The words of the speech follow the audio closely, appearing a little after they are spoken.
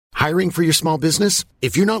Hiring for your small business?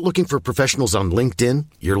 If you're not looking for professionals on LinkedIn,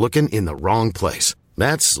 you're looking in the wrong place.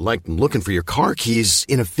 That's like looking for your car keys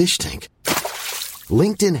in a fish tank.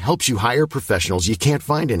 LinkedIn helps you hire professionals you can't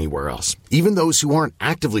find anywhere else, even those who aren't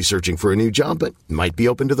actively searching for a new job but might be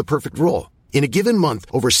open to the perfect role. In a given month,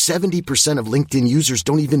 over 70% of LinkedIn users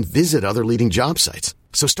don't even visit other leading job sites.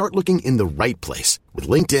 So start looking in the right place. With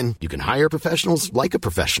LinkedIn, you can hire professionals like a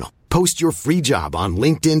professional. Post your free job on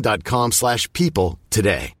linkedin.com/people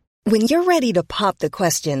today. When you're ready to pop the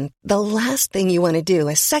question, the last thing you want to do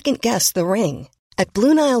is second-guess the ring. At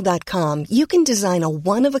BlueNile.com, you can design a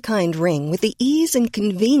one-of-a-kind ring with the ease and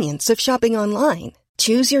convenience of shopping online.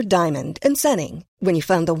 Choose your diamond and setting. When you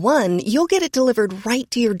find the one, you'll get it delivered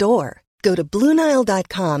right to your door. Go to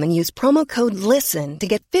BlueNile.com and use promo code LISTEN to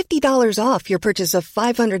get $50 off your purchase of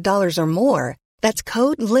 $500 or more. That's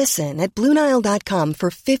code LISTEN at BlueNile.com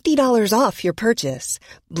for $50 off your purchase.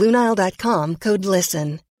 BlueNile.com, code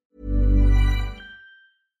LISTEN.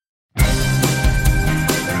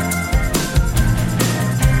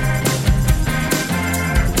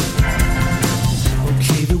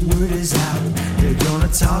 Okay, the word is out. They're gonna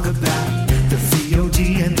talk about the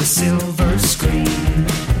VOD and the silver screen.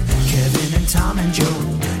 Kevin and Tom and Joe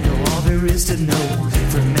know all there is to know,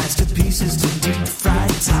 from masterpieces to deep fried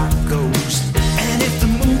tacos. And if the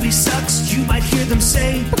movie sucks, you might hear them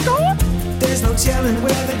say, there's no telling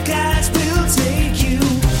where the guys will take you.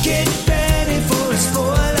 Get ready for a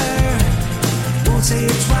spoiler. Won't say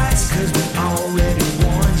it twice, cause we already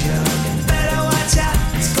warned you. Better watch out,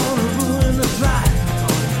 it's gonna ruin the plot.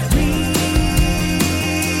 Real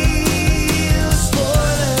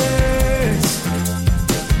spoilers.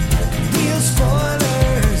 Real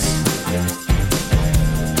spoilers.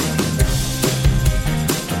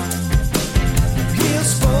 Real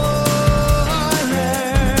spoilers.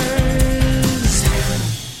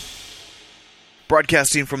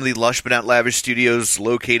 Broadcasting from the lush but not lavish studios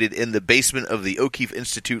located in the basement of the O'Keefe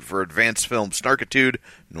Institute for Advanced Film Snarkitude,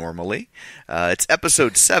 normally. It's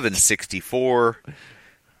episode 764,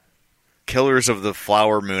 Killers of the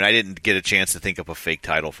Flower Moon. I didn't get a chance to think up a fake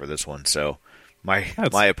title for this one, so my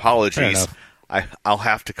apologies. I'll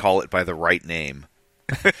have to call it by the right name.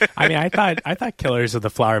 I mean, I thought Killers of the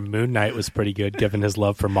Flower Moon Knight was pretty good, given his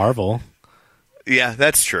love for Marvel. Yeah,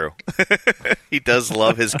 that's true. He does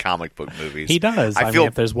love his comic book movies. He does. I mean,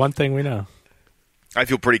 if there's one thing we know. I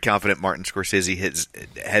feel pretty confident Martin Scorsese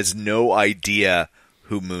has no idea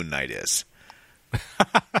who Moon Knight is.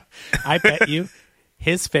 I bet you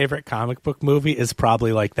his favorite comic book movie is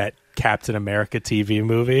probably like that Captain America TV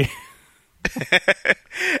movie.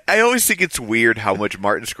 I always think it's weird how much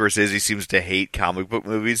Martin Scorsese seems to hate comic book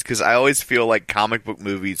movies, because I always feel like comic book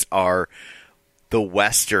movies are the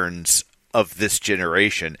Westerns of this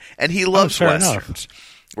generation, and he loves Westerns,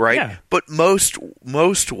 right? Yeah. But most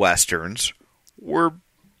Westerns were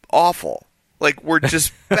awful. Like, were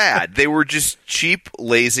just bad. They were just cheap,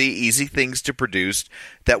 lazy, easy things to produce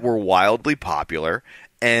that were wildly popular,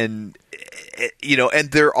 and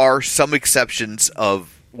and there are some exceptions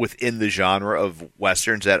within the genre of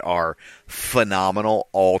Westerns that are phenomenal,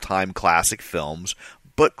 all-time classic films,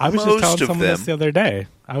 but I was most just telling of someone them this the other day.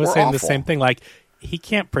 I was saying awful. The same thing. Like, he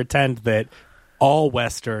can't pretend that all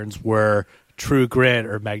Westerns were True Grit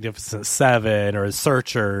or Magnificent Seven or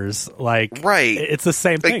Searchers. Like, right. It's the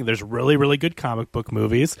same thing. There's really, really good comic book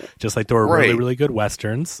movies, just like there were really, really good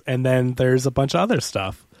Westerns, and then there's a bunch of other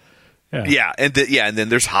stuff. Yeah, and then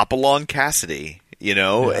there's Hopalong Cassidy,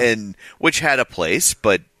 and which had a place,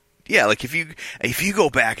 but yeah, like if you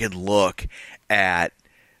go back and look at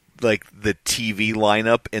like the TV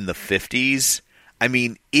lineup in the 50s, I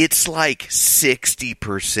mean, it's like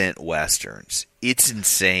 60% Westerns. It's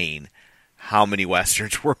insane how many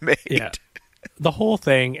Westerns were made. Yeah. The whole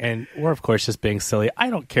thing, and we're of course just being silly.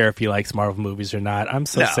 I don't care if he likes Marvel movies or not. I'm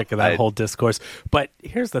so sick of that whole discourse. But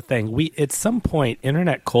here's the thing. At some point,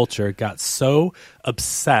 internet culture got so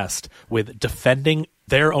obsessed with defending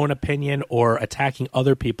their own opinion or attacking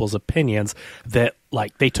other people's opinions that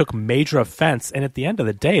like they took major offense. And at the end of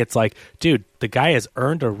the day, it's like, dude, the guy has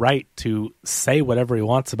earned a right to say whatever he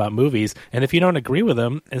wants about movies. And if you don't agree with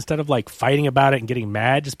him, instead of like fighting about it and getting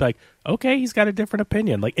mad, just be like, okay, he's got a different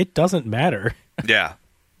opinion. Like, it doesn't matter. Yeah.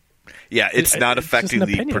 Yeah, it's not affecting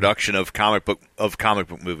the production of comic book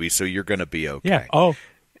movies, so you're going to be okay. Yeah. Oh,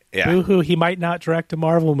 yeah. Boo-hoo, he might not direct a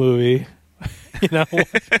Marvel movie.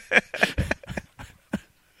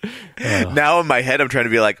 Now in my head, I'm trying to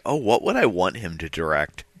be like, oh, what would I want him to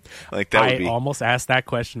direct? Like that would be... almost asked that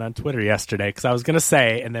question on Twitter yesterday because I was going to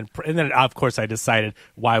say, and then of course I decided,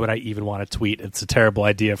 why would I even want to tweet? It's a terrible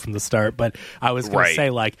idea from the start. But I was going to say,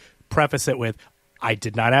 like, preface it with, I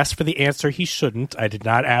did not ask for the answer he shouldn't. I did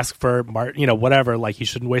not ask for, whatever, like he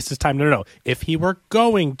shouldn't waste his time. No. If he were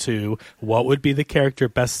going to, what would be the character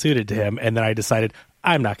best suited to him? And then I decided,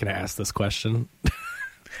 I'm not going to ask this question.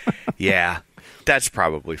 Yeah. That's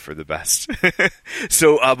probably for the best.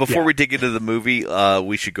 So before we dig into the movie,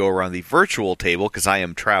 we should go around the virtual table because I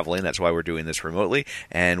am traveling. That's why we're doing this remotely.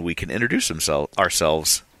 And we can introduce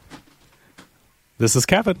ourselves. This is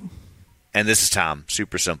Kevin. And this is Tom.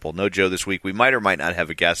 Super simple. No Joe this week. We might or might not have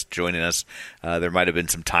a guest joining us. There might have been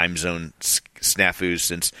some time zone snafus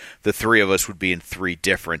since the three of us would be in 3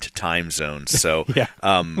 different time zones. So,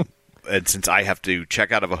 and since I have to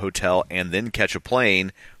check out of a hotel and then catch a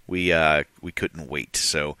plane, we couldn't wait.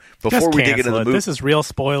 So before we dig into the movie, this is real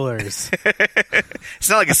spoilers. It's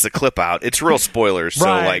not like it's the clip out; it's real spoilers. So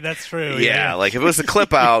right, that's true. Yeah, like if it was the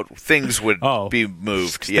clip out, things would be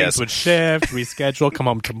moved. Things would shift, reschedule, come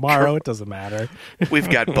home tomorrow. It doesn't matter. We've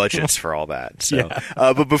got budgets for all that. So,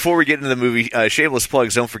 but before we get into the movie, shameless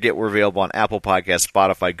plugs. Don't forget we're available on Apple Podcasts,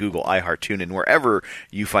 Spotify, Google, iHeart, TuneIn, wherever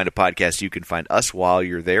you find a podcast. You can find us while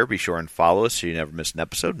you're there. Be sure and follow us so you never miss an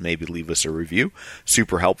episode. Maybe leave us a review.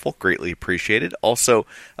 Super helpful. Greatly appreciated. Also,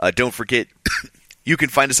 don't forget, you can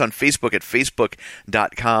find us on Facebook at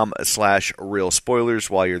facebook.com/real spoilers.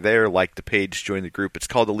 While you're there, like the page, join the group. It's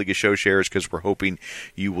called the League of Show Sharers because we're hoping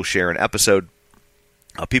you will share an episode.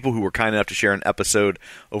 People who were kind enough to share an episode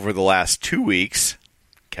over the last 2 weeks,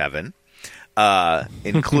 Kevin,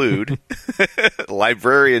 include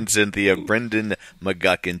librarian Cynthia, Brendan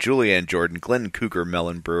McGuckin, Julianne Jordan, Glenn Cougar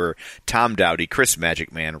Mellon Brewer, Tom Dowdy, Chris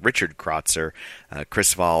Magic Man, Richard Krotzer,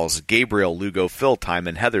 Chris Valls, Gabriel Lugo, Phil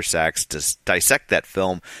Timon, Heather Sachs, Dissect That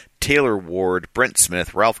Film, Taylor Ward, Brent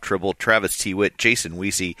Smith, Ralph Tribble, Travis Tewitt, Jason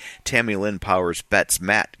Weesey, Tammy Lynn Powers, Betts,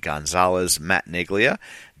 Matt Gonzalez, Matt Niglia,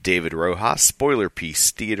 David Rojas, Spoiler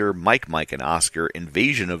Piece Theater, Mike and Oscar,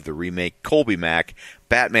 Invasion of the Remake, Colby Mack,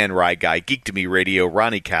 Batman Rye Guy, Geek to Me Radio,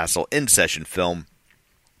 Ronnie Castle, In Session Film,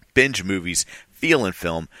 Binge Movies, Feelin'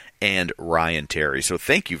 Film, and Ryan Terry. So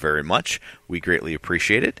thank you very much. We greatly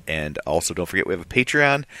appreciate it. And also don't forget we have a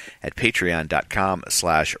Patreon at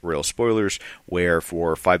patreon.com/real spoilers, where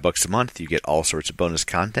for $5 a month you get all sorts of bonus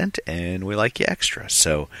content and we like you extra.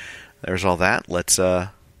 So there's all that. Let's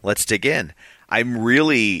dig in. I'm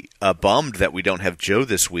really bummed that we don't have Joe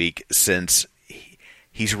this week since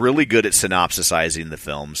he's really good at synopsisizing the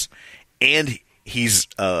films, and he's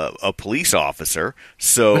a police officer,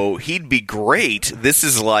 so he'd be great. This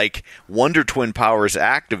is like Wonder Twin powers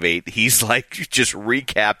activate. He's like just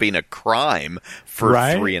recapping a crime for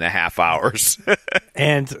 3.5 hours.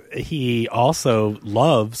 And he also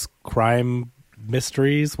loves crime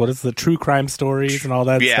mysteries. What is the true crime stories and all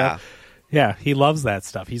that stuff? Yeah, he loves that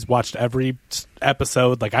stuff. He's watched every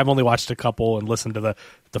episode. Like, I've only watched a couple and listened to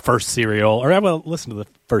the first serial, or I will listen to the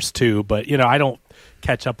first 2, but, I don't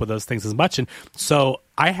catch up with those things as much. And so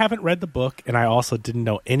I haven't read the book, and I also didn't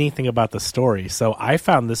know anything about the story. So I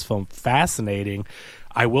found this film fascinating.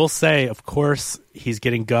 I will say, of course, he's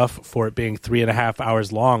getting guff for it being 3.5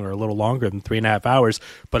 hours long, or a little longer than 3.5 hours,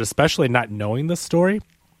 but especially not knowing the story,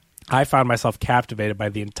 I found myself captivated by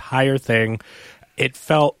the entire thing. It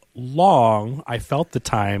felt long. I felt the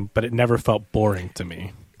time, but it never felt boring to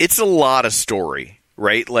me. It's a lot of story,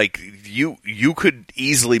 right? Like you could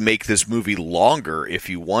easily make this movie longer if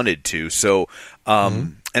you wanted to. So,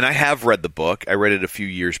 and I have read the book. I read it a few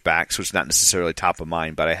years back, so it's not necessarily top of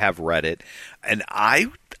mind, but I have read it. And I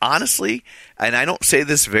honestly, and I don't say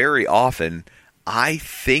this very often, I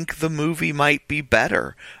think the movie might be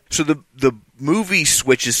better. So the movie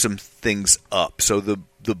switches some things up. So the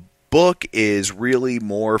book is really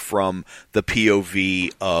more from the POV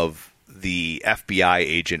of the FBI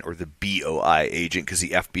agent, or the BOI agent, because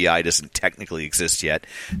the FBI doesn't technically exist yet,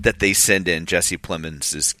 that they send in Jesse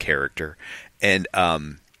Plemons' character. And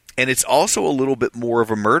it's also a little bit more of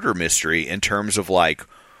a murder mystery in terms of like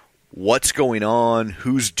what's going on,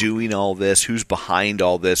 who's doing all this, who's behind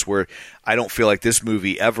all this, where I don't feel like this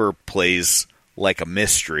movie ever plays like a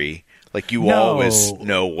mystery. Like you always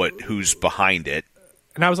know who's behind it.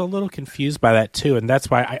 And I was a little confused by that, too. And that's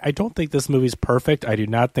why I don't think this movie's perfect. I do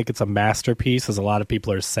not think it's a masterpiece, as a lot of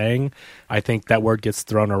people are saying. I think that word gets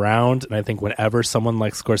thrown around. And I think whenever someone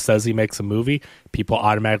like Scorsese makes a movie, people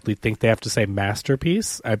automatically think they have to say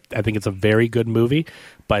masterpiece. I think it's a very good movie.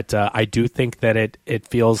 But I do think that it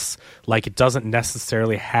feels like it doesn't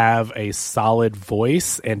necessarily have a solid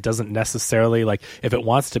voice, and doesn't necessarily, like, if it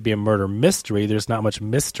wants to be a murder mystery, there's not much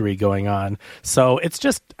mystery going on. So it's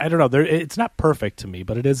just, I don't know, it's not perfect to me,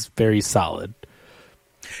 but it is very solid.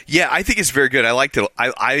 Yeah, I think it's very good. I liked it.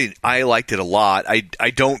 I liked it a lot.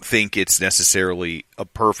 I don't think it's necessarily a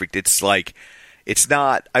perfect. It's like it's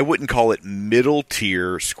not, I wouldn't call it middle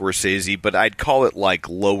tier Scorsese, but I'd call it like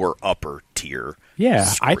lower upper tier. Yeah,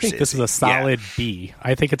 Scorsese. I think this is a solid B.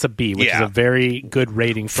 I think it's a B, which is a very good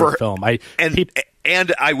rating for a film.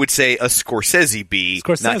 And I would say a Scorsese B,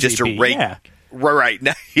 not just a B, yeah. Right.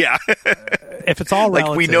 Yeah. If it's all relative,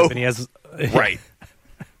 like we know, and he has right.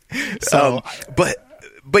 So,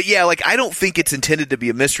 but yeah, like I don't think it's intended to be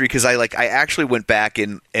a mystery because I actually went back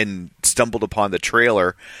and stumbled upon the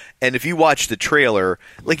trailer, and if you watch the trailer,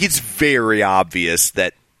 like it's very obvious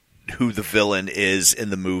that who the villain is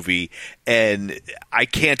in the movie, and I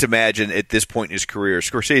can't imagine at this point in his career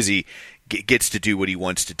Scorsese gets to do what he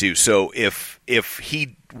wants to do. So if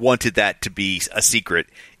he wanted that to be a secret,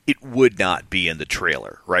 it would not be in the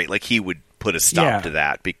trailer, right? Like he would put a stop to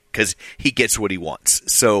that because he gets what he wants.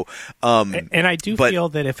 So, and I do feel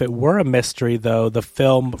that if it were a mystery, though, the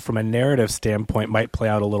film, from a narrative standpoint, might play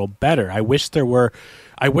out a little better. I wish there were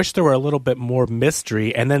a little bit more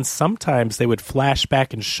mystery, and then sometimes they would flash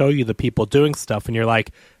back and show you the people doing stuff, and you're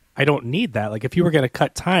like, I don't need that. Like, if you were going to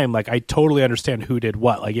cut time, like, I totally understand who did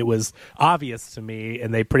what. Like, it was obvious to me,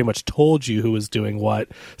 and they pretty much told you who was doing what.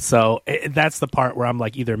 So that's the part where I'm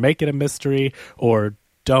like, either make it a mystery or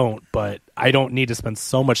don't, but I don't need to spend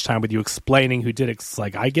so much time with you explaining who did it. It's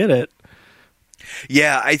like, I get it.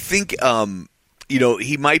 Yeah, I think,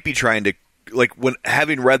 he might be trying to, like, when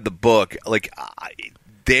having read the book, like,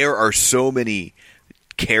 there are so many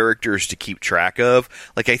characters to keep track of.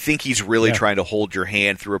 Like, I think he's really trying to hold your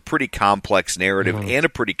hand through a pretty complex narrative and a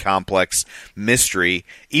pretty complex mystery,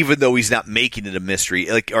 even though he's not making it a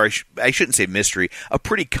mystery. Like, or I shouldn't say mystery, a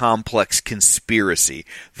pretty complex conspiracy.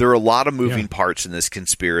 There are a lot of moving parts in this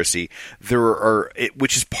conspiracy.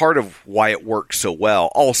 Which is part of why it works so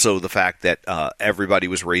well. Also, the fact that everybody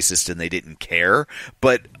was racist and they didn't care,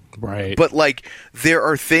 but. Right. But, like, there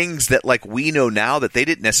are things that, like, we know now that they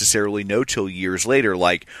didn't necessarily know till years later,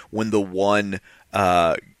 like when the one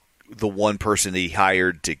person he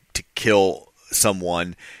hired to kill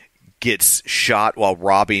someone gets shot while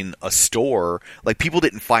robbing a store. Like, people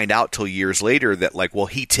didn't find out till years later that, like, well,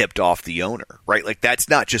 he tipped off the owner, right? Like, that's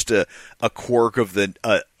not just a quirk of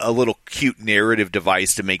a little cute narrative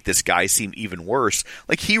device to make this guy seem even worse.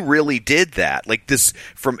 Like, he really did that. Like, this,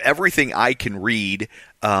 from everything I can read,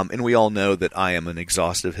 and we all know that I am an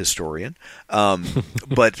exhaustive historian,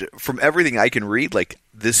 but from everything I can read, like,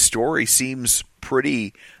 this story seems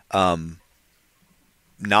pretty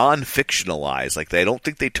non-fictionalized. Like, I don't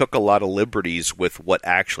think they took a lot of liberties with what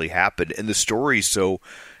actually happened, and the story's so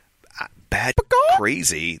bad,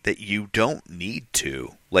 crazy that you don't need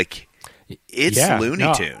to. Like, it's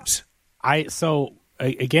Looney Tunes.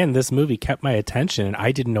 Again, this movie kept my attention, and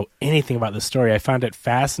I didn't know anything about the story. I found it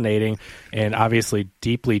fascinating and obviously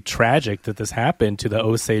deeply tragic that this happened to the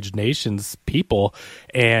Osage Nation's people,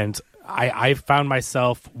 and I found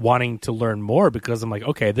myself wanting to learn more because I'm like,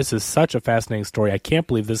 okay, this is such a fascinating story. I can't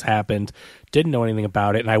believe this happened. Didn't know anything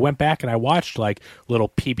about it. And I went back and I watched like little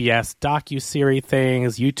PBS docuseries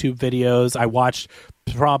things, YouTube videos. I watched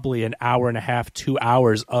probably an hour and a half, 2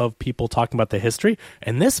 hours of people talking about the history.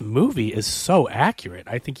 And this movie is so accurate.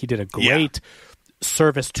 I think he did a great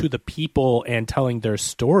service to the people and telling their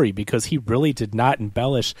story because he really did not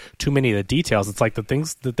embellish too many of the details. It's like the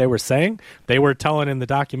things that they were saying, they were telling in the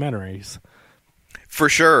documentaries. For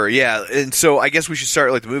sure, yeah. And so I guess we should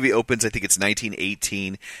start, like, the movie opens, I think it's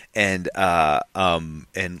 1918, and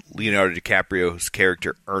Leonardo DiCaprio's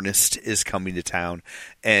character Ernest is coming to town,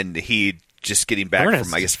 and he just getting back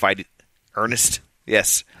from, I guess, fighting. Ernest?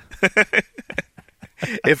 Yes.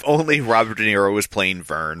 If only Robert De Niro was playing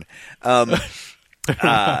Vern.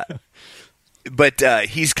 But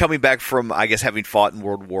he's coming back from, I guess, having fought in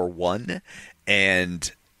World War I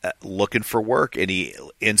and looking for work, and he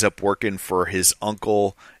ends up working for his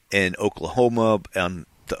uncle in Oklahoma on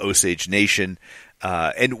the Osage Nation.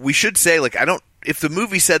 And we should say, like, if the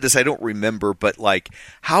movie said this, I don't remember, but, like,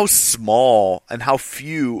 how small and how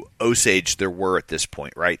few Osage there were at this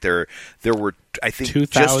point, right? There were, I think,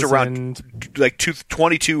 just around, like,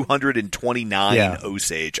 2,229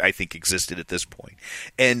 Osage, I think, existed at this point.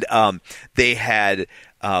 And they had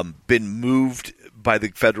been moved by the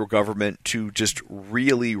federal government to just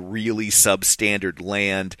really, really substandard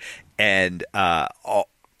land, and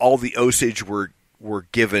all the Osage were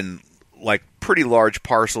given, like, pretty large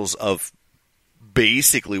parcels of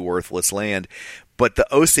basically worthless land, but the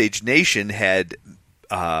Osage Nation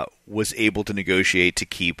was able to negotiate to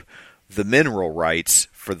keep the mineral rights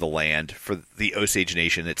for the land for the Osage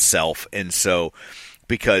Nation itself, and so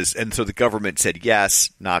the government said yes,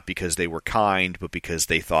 not because they were kind, but because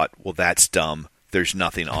they thought, well, that's dumb. There's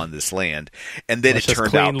nothing on this land, and then Let's it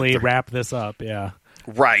turned just cleanly out wrap this up,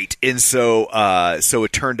 Right. And so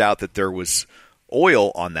it turned out that there was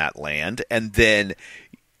oil on that land, and then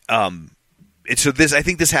and so I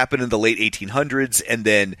think this happened in the late 1800s, and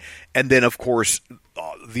then of course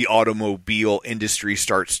the automobile industry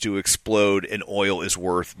starts to explode, and oil is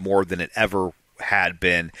worth more than it ever had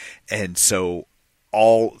been, and so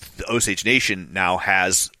all the Osage Nation now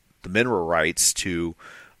has the mineral rights to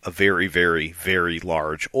a very, very, very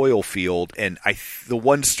large oil field. And the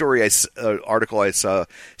one story article I saw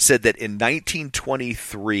said that in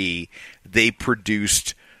 1923 they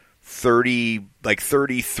produced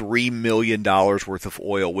 $33 million worth of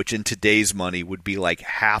oil, which in today's money would be like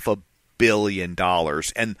 $500 million.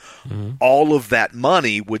 And all of that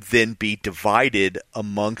money would then be divided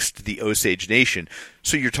amongst the Osage Nation.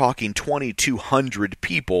 So you're talking 2,200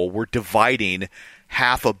 people were dividing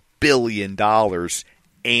 $500 million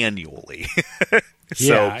annually.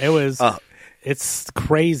 Yeah, it was. It's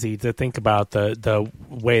crazy to think about the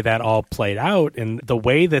way that all played out and the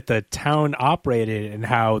way that the town operated and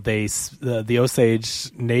how the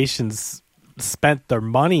Osage Nations spent their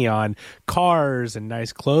money on cars and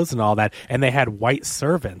nice clothes and all that, and they had white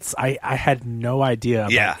servants. I had no idea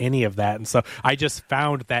about any of that, and so I just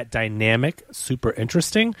found that dynamic super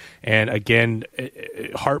interesting, and again,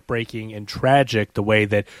 heartbreaking and tragic, the way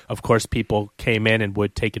that, of course, people came in and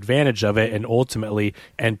would take advantage of it and ultimately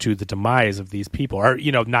end to the demise of these people, or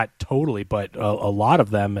not totally, but a lot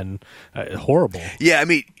of them, and horrible. Yeah, I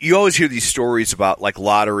mean, you always hear these stories about like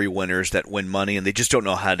lottery winners that win money and they just don't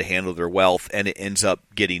know how to handle their wealth, and it ends up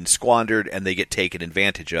getting squandered and they get taken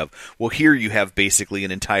advantage of. Well, here you have basically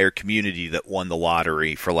an entire community that won the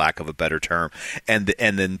lottery, for lack of a better term, and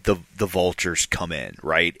then the vultures come in,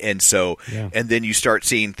 right? And so, and then you start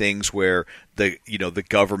seeing things where the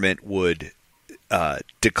government would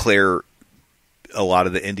declare a lot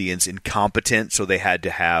of the Indians incompetent, so they had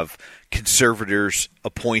to have conservators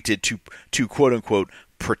appointed to quote unquote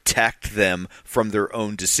protect them from their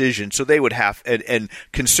own decisions. So they would have and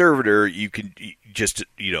conservator, you can just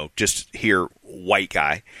hear white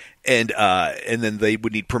guy, and then they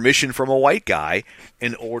would need permission from a white guy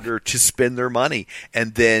in order to spend their money,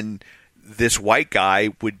 and then this white guy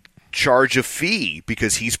would charge a fee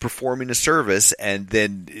because he's performing a service, and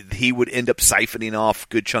then he would end up siphoning off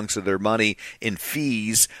good chunks of their money in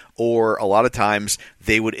fees, or a lot of times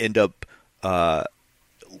they would end up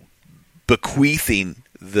bequeathing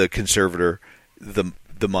the conservator the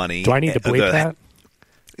money. Do I need to bleep that?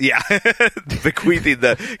 Yeah, bequeathing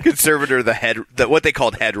the conservator what they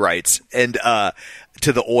called head rights and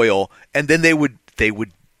to the oil, and then they would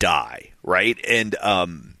die, right? And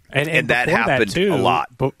that happened a lot.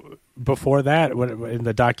 Before that, in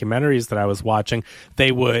the documentaries that I was watching,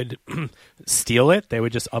 they would steal it. They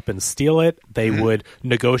would just up and steal it. They would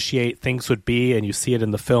negotiate. Things would be, and you see it in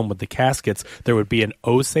the film with the caskets, there would be an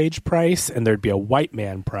Osage price and there'd be a white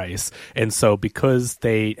man price. And so because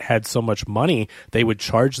they had so much money, they would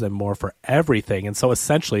charge them more for everything. And so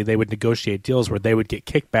essentially they would negotiate deals where they would get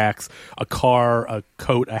kickbacks. A car, a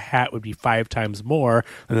coat, a hat would be 5 times more,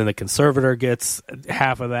 and then the conservator gets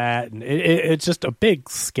half of that. And it's just a big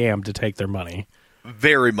scam to take their money.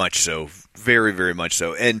 Very much so. Very, very much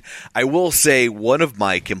so. And I will say one of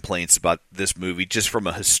my complaints about this movie, just from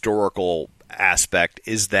a historical aspect,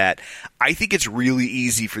 is that I think it's really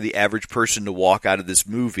easy for the average person to walk out of this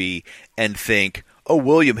movie and think, oh,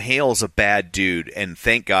 William Hale's a bad dude, and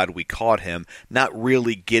thank God we caught him, not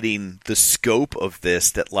really getting the scope of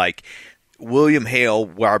this, that like William Hale,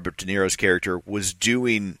 Robert De Niro's character, was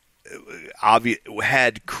doing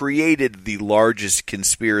had created the largest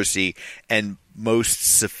conspiracy and most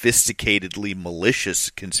sophisticatedly malicious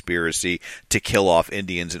conspiracy to kill off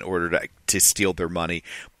Indians in order to steal their money.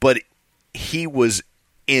 But he was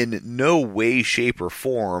in no way, shape, or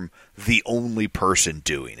form the only person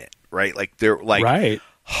doing it, right? Like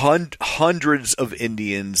hundreds of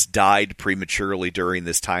Indians died prematurely during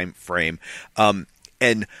this time frame.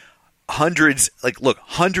 And hundreds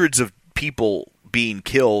of people being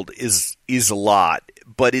killed is a lot,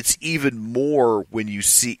 but it's even more when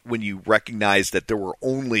you recognize that there were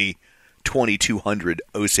only 2,200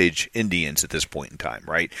 Osage Indians at this point in time,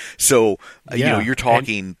 right? So you're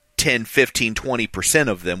talking 10, 15, 20%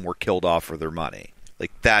 of them were killed off for their money.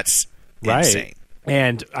 Like, that's insane.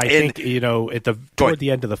 And I think toward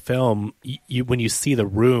the end of the film, when you see the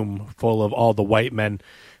room full of all the white men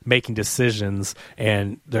making decisions,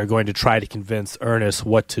 and they're going to try to convince Ernest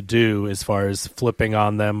what to do as far as flipping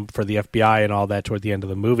on them for the FBI and all that toward the end of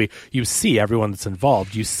the movie, you see everyone that's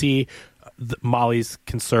involved. You see Molly's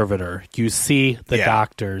conservator. You see the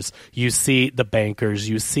doctors. You see the bankers.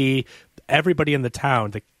 You see everybody in the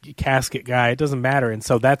town, the casket guy, it doesn't matter. And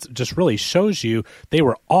so that just really shows you they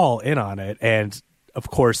were all in on it. And of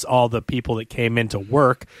course, all the people that came into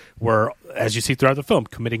work were, as you see throughout the film,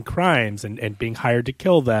 committing crimes and being hired to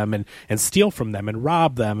kill them and steal from them and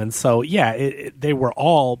rob them. And so, yeah, they were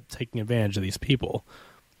all taking advantage of these people.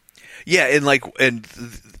 Yeah, and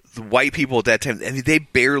the white people at that time, I mean, they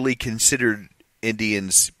barely considered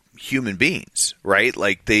Indians human beings, right?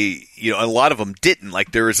 Like a lot of them didn't.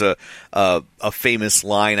 Like there was a famous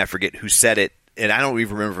line, I forget who said it, and I don't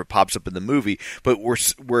even remember if it pops up in the movie, but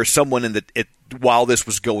where someone while this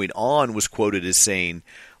was going on was quoted as saying,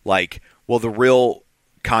 like, well, the real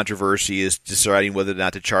controversy is deciding whether or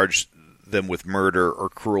not to charge them with murder or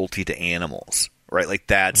cruelty to animals, right? Like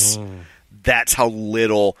that's how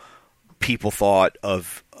little people thought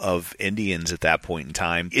of Indians at that point in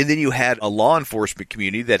time. And then you had a law enforcement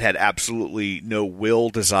community that had absolutely no will,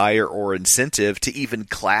 desire, or incentive to even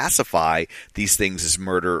classify these things as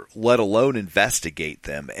murder, let alone investigate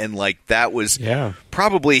them. And like that was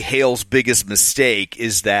probably Hale's biggest mistake,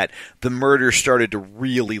 is that the murders started to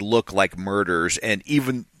really look like murders, and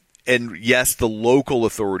yes, the local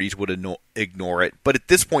authorities would ignore it, but at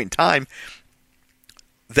this point in time,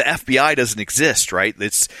 the FBI doesn't exist, right?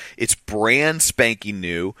 It's brand spanking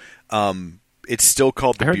new. It's still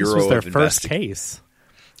called the Bureau of Investigation. This was their first case.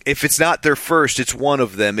 If it's not their first, it's one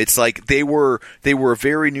of them. It's like they were a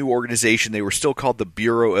very new organization. They were still called the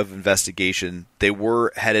Bureau of Investigation. They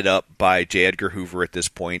were headed up by J. Edgar Hoover at this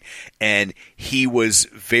point, and he was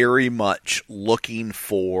very much looking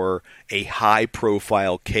for a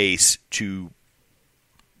high-profile case to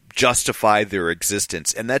justify their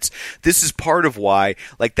existence. And this is part of why,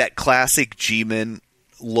 like, that classic G-Men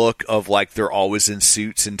look of like they're always in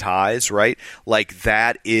suits and ties, right? Like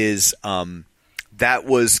that was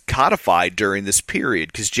codified during this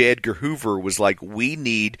period, because J. Edgar Hoover was like, we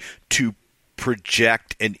need to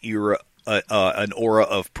project an aura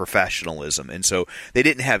of professionalism. And so they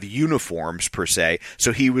didn't have uniforms per se.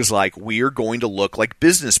 So he was like, we are going to look like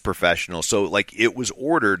business professionals. So like it was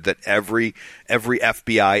ordered that every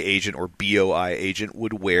FBI agent or BOI agent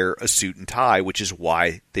would wear a suit and tie, which is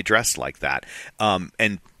why they dressed like that.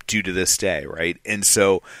 And due to this day, right? And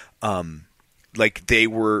so like they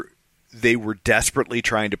were desperately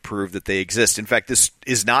trying to prove that they exist. In fact, this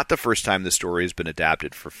is not the first time the story has been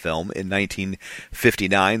adapted for film. In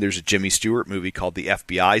 1959, there's a Jimmy Stewart movie called The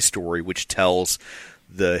FBI Story, which tells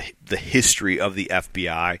the history of the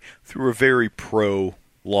FBI through a very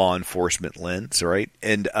pro-law enforcement lens, right?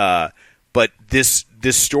 And but this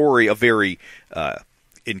story, a very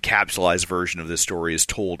encapsulated version of this story, is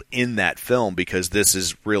told in that film, because this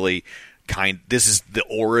is really this is the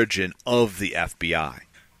origin of the FBI.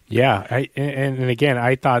 Yeah, and again,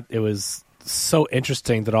 I thought it was so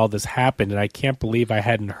interesting that all this happened, and I can't believe I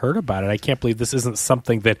hadn't heard about it. I can't believe this isn't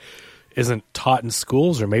something that isn't taught in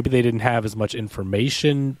schools, or maybe they didn't have as much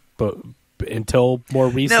information but until more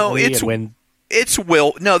recently. This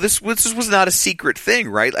was not a secret thing,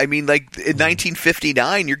 right? I mean, like in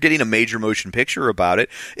 1959, you're getting a major motion picture about it.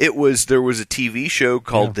 There was a TV show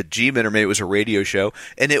called The G-Men, or maybe it was a radio show,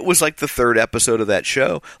 and it was like the third episode of that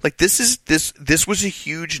show. Like this was a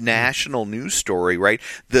huge national news story, right?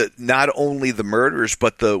 Not only the murders,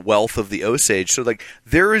 but the wealth of the Osage. So like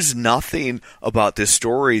there is nothing about this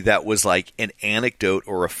story that was like an anecdote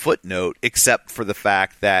or a footnote, except for the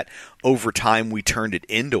fact that over time we turned it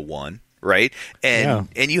into one. Right? And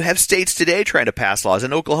you have states today trying to pass laws.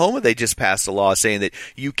 In Oklahoma, they just passed a law saying that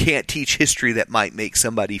you can't teach history that might make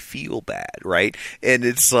somebody feel bad, right? And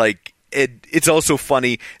it's like, it's also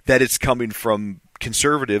funny that it's coming from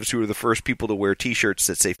conservatives who are the first people to wear T-shirts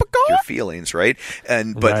that say, "F*** your feelings," right?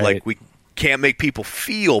 But like, we can't make people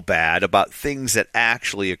feel bad about things that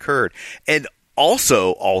actually occurred. And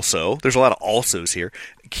also, there's a lot of alsos here.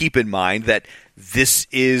 Keep in mind that this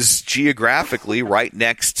is geographically right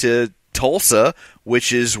next to Tulsa,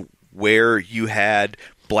 which is where you had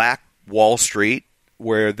Black Wall Street,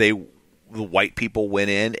 where the white people went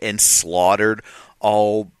in and slaughtered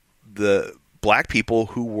all the black people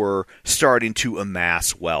who were starting to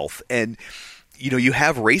amass wealth. And you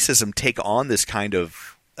have racism take on this kind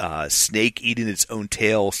of snake eating its own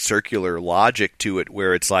tail circular logic to it,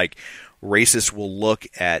 where it's like racists will look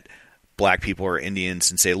at black people or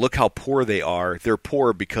Indians and say, look how poor they are. They're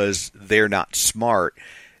poor because they're not smart.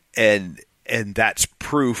 And that's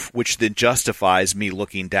proof, which then justifies me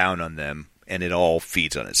looking down on them, and it all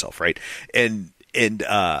feeds on itself, right?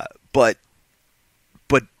 But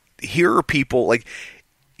here are people like,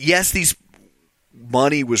 yes, these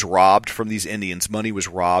money was robbed from these Indians, money was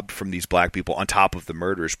robbed from these black people on top of the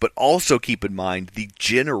murders, but also keep in mind the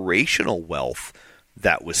generational wealth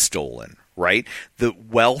that was stolen, right? The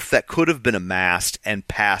wealth that could have been amassed and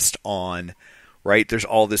passed on, right? There's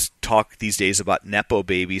all this talk these days about Nepo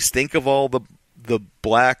babies. Think of all the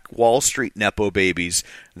Black Wall Street Nepo babies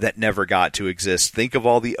that never got to exist. Think of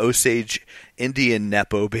all the Osage Indian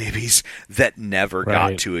Nepo babies that never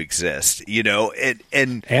got to exist. You know, and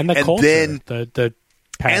the culture, then the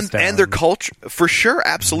and their culture, for sure,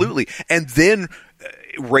 absolutely. And then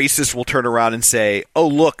racists will turn around and say, "Oh,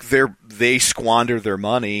 look, they squander their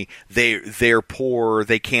money. They're poor.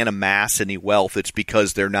 They can't amass any wealth. It's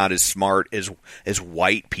because they're not as smart as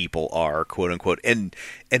white people are, quote unquote." And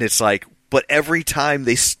it's like, but every time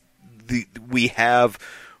we have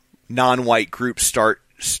non-white groups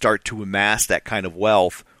start to amass that kind of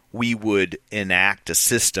wealth, we would enact a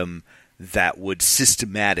system that would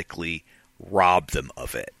systematically rob them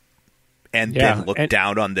of it, and then look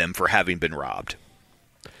down on them for having been robbed.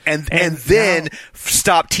 And then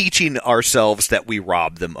stop teaching ourselves that we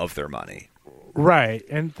robbed them of their money. Right,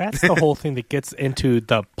 and that's the whole thing that gets into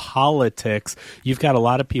the politics. You've got a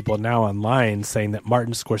lot of people now online saying that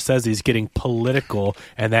Martin Scorsese is getting political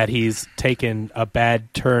and that he's taken a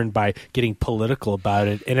bad turn by getting political about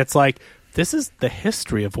it. And it's like, this is the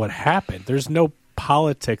history of what happened. There's no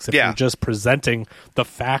politics if you're just presenting the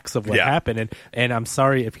facts of what happened. And I'm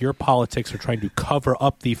sorry if your politics are trying to cover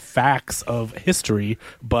up the facts of history,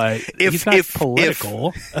 but he's not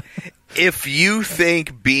political. If you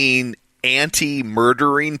think being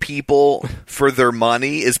anti-murdering people for their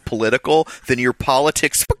money is political, then your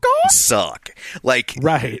politics suck. Like,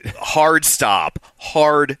 hard stop.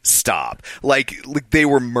 Like they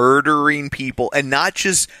were murdering people, and not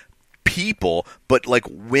just people, but like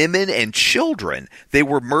women and children. They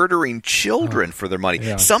were murdering children for their money.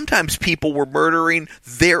 Yeah. Sometimes people were murdering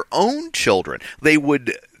their own children. They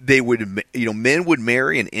would, men would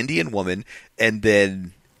marry an Indian woman and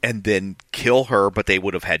then kill her, but they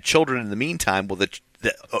would have had children in the meantime. Well,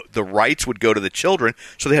 the rights would go to the children,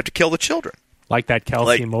 so they have to kill the children. Like that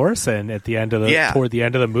Kelsey Morrison at the end of toward the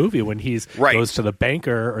end of the movie when he's goes to the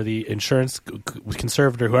banker or the insurance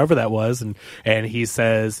conservator, whoever that was, and he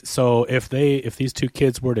says, so if these two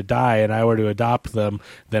kids were to die and I were to adopt them,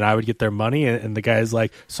 then I would get their money. And the guy's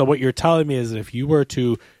like, so what you're telling me is that if you were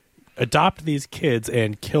to adopt these kids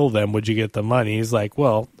and kill them, would you get the money? He's like,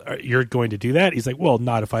 well, you're going to do that? He's like, well,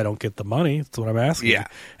 not if I don't get the money. That's what I'm asking.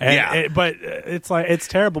 But it's like, it's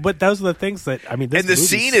terrible. But those are the things that, I mean, this and the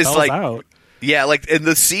scene is like out. And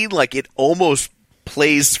the scene, like, it almost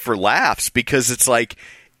plays for laughs because it's like,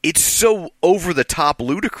 it's so over the top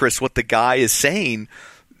ludicrous what the guy is saying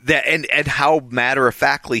that, and how matter of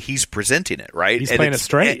factly he's presenting it, right? He's playing it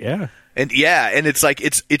straight, And it's like,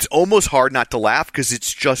 it's almost hard not to laugh because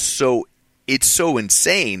it's just so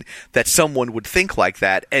insane that someone would think like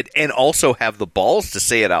that and also have the balls to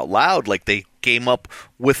say it out loud, like they came up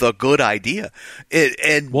with a good idea.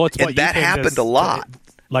 And that happened a lot.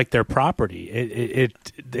 Like their property.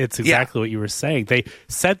 It's exactly what you were saying. They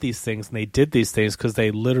said these things and they did these things because they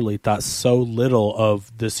literally thought so little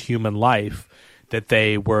of this human life that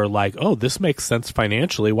they were like, oh, this makes sense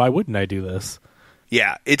financially. Why wouldn't I do this?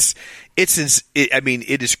 Yeah, it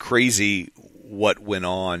is crazy what went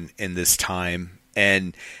on in this time,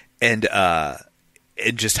 and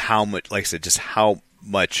just how much, like I said, just how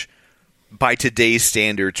much, by today's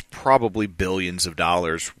standards, probably billions of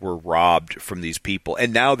dollars were robbed from these people.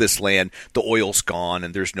 And now this land, the oil's gone,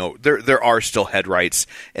 and there are still head rights,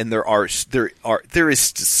 and there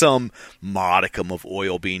is some modicum of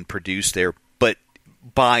oil being produced there, but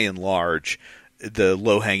by and large, the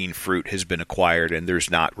low-hanging fruit has been acquired, and there's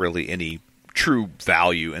not really any true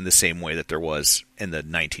value in the same way that there was in the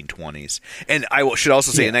 1920s. And I should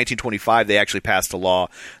also say in 1925, they actually passed a law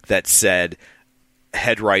that said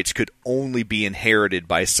head rights could only be inherited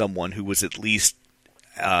by someone who was at least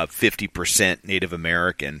 50% Native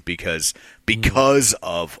American because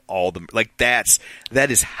of all the, like, that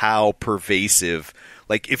is how pervasive,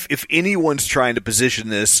 like, if anyone's trying to position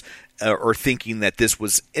this or thinking that this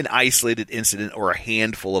was an isolated incident or a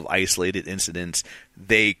handful of isolated incidents,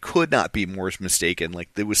 they could not be more mistaken. Like,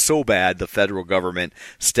 it was so bad, the federal government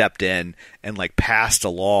stepped in and, like, passed a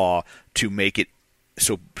law to make it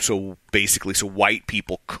so basically white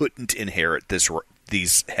people couldn't inherit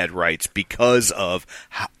these head rights because of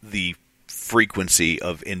the frequency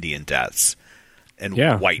of Indian deaths and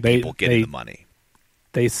white people getting the money.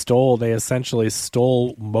 They essentially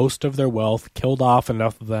stole most of their wealth, killed off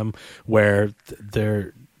enough of them where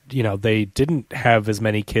they didn't have as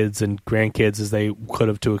many kids and grandkids as they could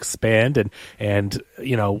have to expand. And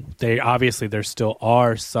there still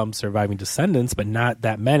are some surviving descendants, but not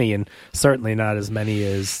that many, and certainly not as many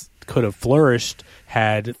as could have flourished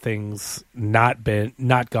had things not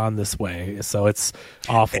gone this way. So it's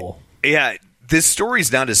awful. Yeah, this story's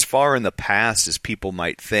not as far in the past as people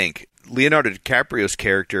might think. Leonardo DiCaprio's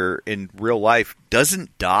character in real life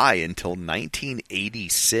doesn't die until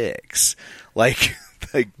 1986.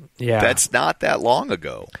 That's not that long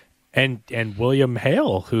ago. And William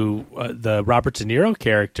Hale, who the Robert De Niro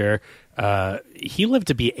character, he lived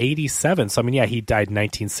to be 87. So, I mean, yeah, he died in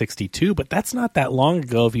 1962, but that's not that long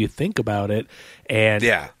ago if you think about it. And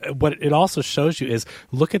what it also shows you is,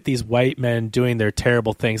 look at these white men doing their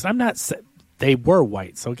terrible things. They were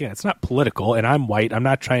white. So, again, it's not political, and I'm white. I'm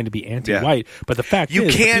not trying to be anti-white. But the fact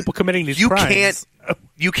is, the people committing these crimes...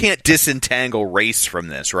 You can't disentangle race from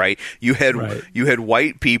this, right? You had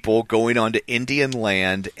white people going onto Indian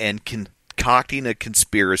land and concocting a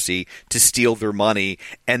conspiracy to steal their money,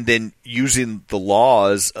 and then using the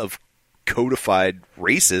laws of codified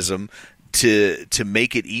racism to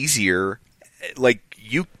make it easier. Like,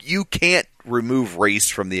 you can't remove race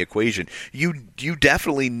from the equation. You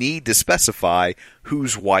definitely need to specify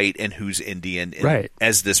who's white and who's Indian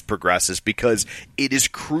as this progresses, because it is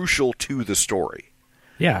crucial to the story.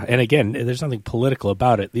 Yeah, and again, there's nothing political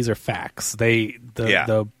about it. These are facts. The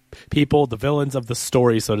people, the villains of the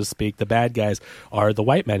story, so to speak, the bad guys, are the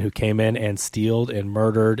white men who came in and stealed and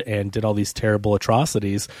murdered and did all these terrible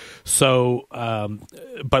atrocities. So,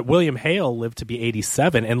 but William Hale lived to be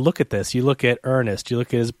 87, and look at this. You look at Ernest, you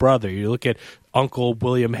look at his brother, you look at Uncle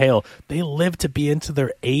William Hale. They lived to be into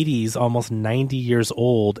their 80s, almost 90 years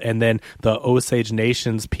old, and then the Osage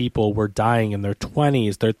Nation's people were dying in their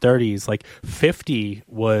 20s, their 30s. Like 50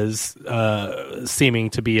 was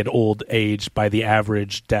seeming to be an old age by the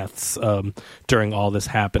average deaths during all this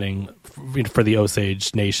happening for the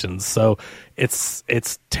Osage Nations. So it's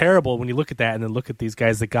terrible when you look at that, and then look at these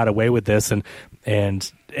guys that got away with this and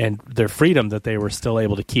their freedom that they were still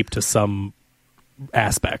able to keep to some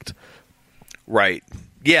aspect. Right.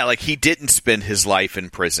 Yeah, like he didn't spend his life in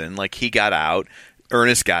prison. Like he got out.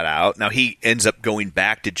 Ernest got out. Now he ends up going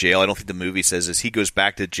back to jail. I don't think the movie says this. He goes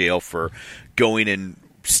back to jail for going and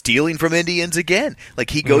stealing from Indians again.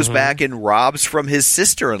 Like he goes back and robs from his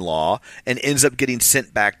sister-in-law and ends up getting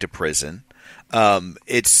sent back to prison.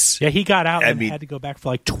 He got out and had to go back for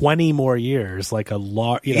like 20 more years. Like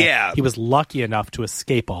he was lucky enough to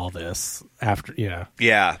escape all this after.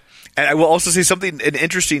 Yeah. And I will also say an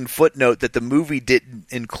interesting footnote that the movie didn't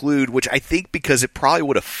include, which I think because it probably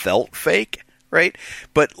would have felt fake, right?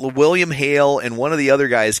 But William Hale and one of the other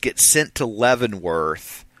guys get sent to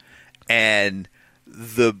Leavenworth, and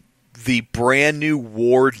the brand new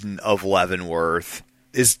warden of Leavenworth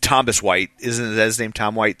is Thomas White. Isn't that his name,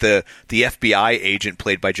 Tom White? The FBI agent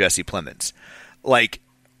played by Jesse Plemons. Like,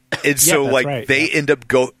 and so they end up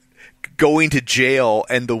going to jail,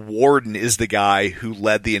 and the warden is the guy who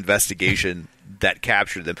led the investigation that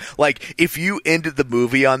captured them. Like, if you ended the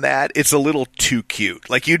movie on that, it's a little too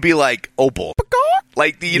cute. Like, you'd be like, oh boy.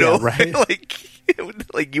 Like, right?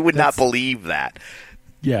 like you would not believe that.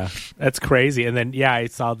 Yeah, that's crazy. And then, I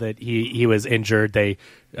saw that he was injured.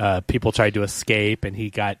 People tried to escape, and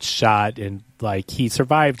he got shot, and like he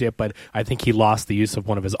survived it, but I think he lost the use of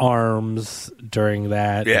one of his arms during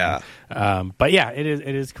that. Yeah. But yeah, it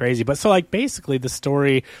is crazy. But so like basically the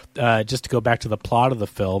story, just to go back to the plot of the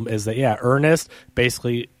film, is that Ernest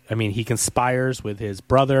basically, I mean, he conspires with his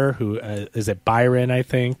brother, who is it Byron, I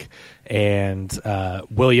think, and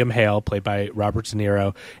William Hale, played by Robert De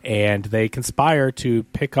Niro, and they conspire to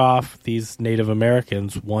pick off these Native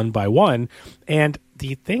Americans one by one. And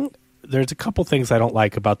there's a couple things I don't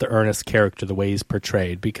like about the Ernest character, the way he's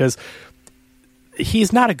portrayed, because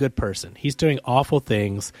he's not a good person. He's doing awful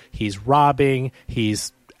things. He's robbing.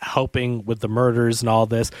 He's helping with the murders and all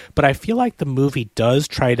this. But I feel like the movie does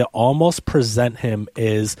try to almost present him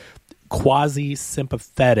as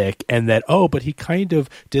quasi-sympathetic, and that, but he kind of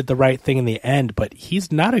did the right thing in the end, but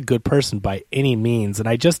he's not a good person by any means. And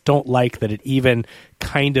I just don't like that it even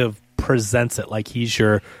kind of presents it like he's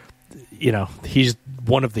he's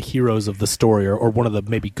one of the heroes of the story, or one of the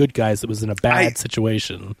maybe good guys that was in a bad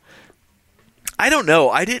situation. I don't know.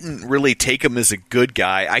 I didn't really take him as a good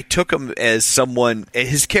guy. I took him as someone.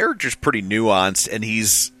 His character's pretty nuanced, and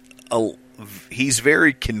he's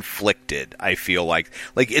very conflicted. I feel like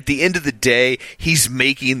at the end of the day, he's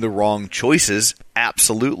making the wrong choices,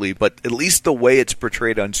 absolutely. But at least the way it's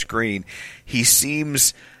portrayed on screen, he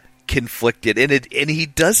seems conflicted, and he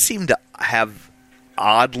does seem to have,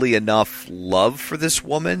 oddly enough, love for this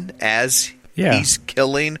woman as he's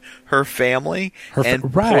killing her family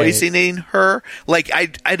and right. poisoning her. Like,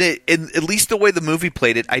 at least the way the movie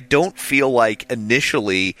played it, I don't feel like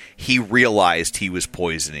initially he realized he was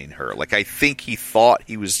poisoning her. Like, I think he thought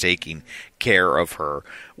he was taking care of her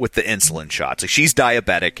with the insulin shots. Like, she's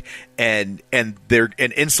diabetic, and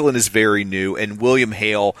insulin is very new, and William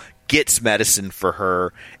Hale gets medicine for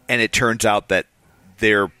her, and it turns out that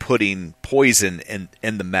they're putting poison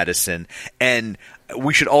in the medicine. And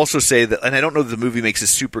we should also say that, and I don't know that the movie makes this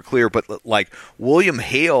super clear, but like William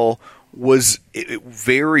Hale was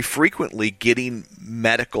very frequently getting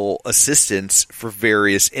medical assistance for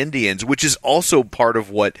various Indians, which is also part of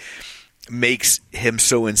what makes him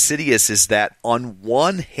so insidious, is that on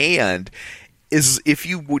one hand, is if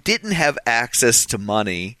you didn't have access to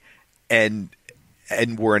money and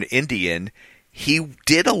were an Indian, he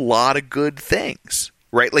did a lot of good things,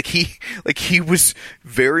 right? Like he was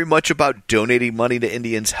very much about donating money to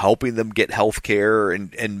Indians, helping them get health care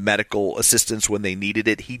and medical assistance when they needed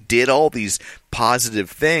it. He did all these positive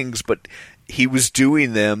things, but he was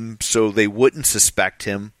doing them so they wouldn't suspect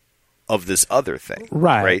him of this other thing.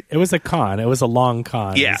 Right. It was a con. It was a long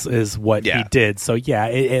con is what he did. So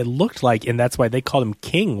it looked like, and that's why they called him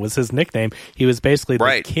King, was his nickname. He was basically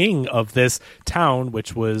the king of this town,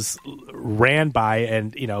 which was ran by,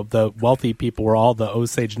 and the wealthy people were all the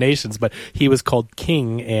Osage nations, but he was called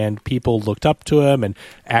King, and people looked up to him and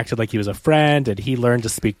acted like he was a friend, and he learned to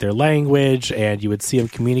speak their language, and you would see him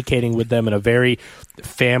communicating with them in a very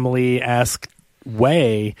family-esque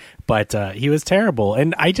way, but he was terrible.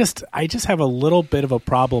 And I just have a little bit of a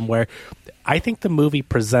problem where I think the movie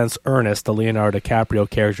presents Ernest, the Leonardo DiCaprio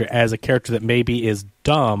character, as a character that maybe is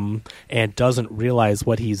dumb and doesn't realize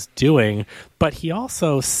what he's doing, but he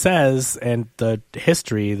also says, and the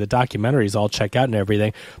history, the documentaries all check out and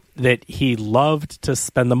everything, that he loved to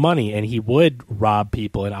spend the money and he would rob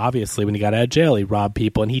people, and obviously when he got out of jail he robbed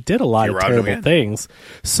people, and he did a lot of terrible things.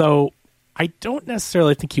 So I don't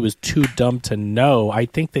necessarily think he was too dumb to know. I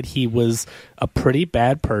think that he was a pretty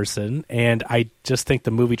bad person, and I just think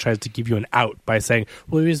the movie tries to give you an out by saying,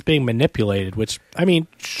 well, he was being manipulated, which, I mean,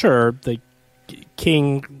 sure, the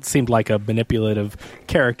King seemed like a manipulative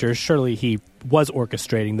character. Surely he was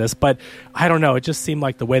orchestrating this, but I don't know. It just seemed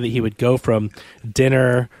like the way that he would go from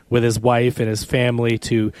dinner with his wife and his family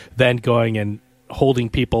to then going and holding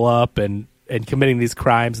people up and committing these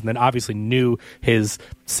crimes, and then obviously knew his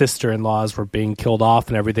sister-in-laws were being killed off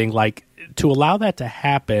and everything. Like, to allow that to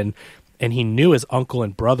happen, and he knew his uncle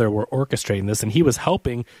and brother were orchestrating this, and he was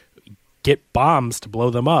helping get bombs to blow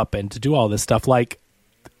them up and to do all this stuff. Like,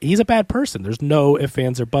 he's a bad person. There's no ifs,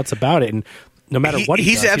 ands, or buts about it, and no matter what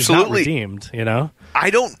he does, absolutely, he's not redeemed,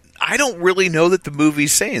 I don't really know that the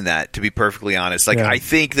movie's saying that, to be perfectly honest. Like, I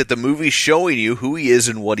think that the movie's showing you who he is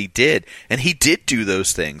and what he did, and he did do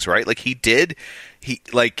those things, right? Like, he did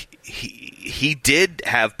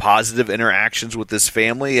have positive interactions with his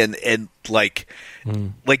family, and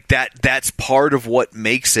that's part of what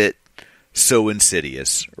makes it so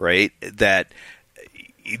insidious, right? That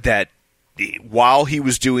while he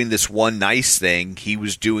was doing this one nice thing, he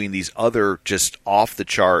was doing these other just off the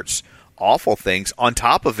charts awful things on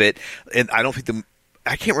top of it. And I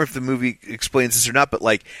can't remember if the movie explains this or not, but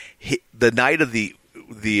like the night of the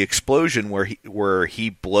explosion where he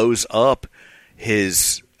blows up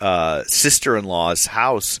his sister-in-law's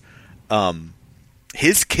house,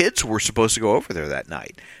 his kids were supposed to go over there that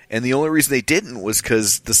night, and the only reason they didn't was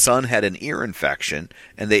because the son had an ear infection,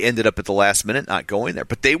 and they ended up at the last minute not going there,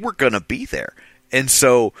 but they were going to be there. And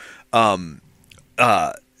so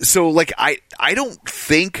like I don't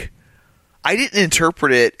think, I didn't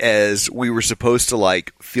interpret it as we were supposed to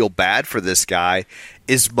like feel bad for this guy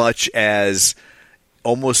as much as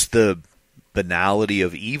almost the banality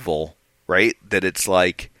of evil, right? That it's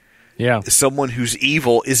like, someone who's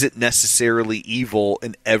evil isn't necessarily evil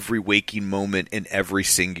in every waking moment, in every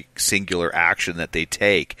singular action that they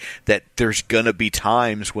take. That there's going to be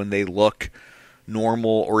times when they look normal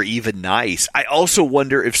or even nice. I also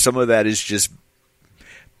wonder if some of that is just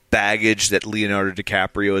baggage that Leonardo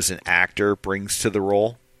DiCaprio as an actor brings to the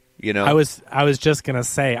role. I was just gonna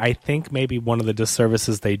say, I think maybe one of the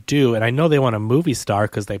disservices they do, and I know they want a movie star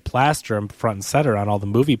because they plaster him front and center on all the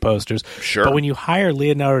movie posters. Sure. But when you hire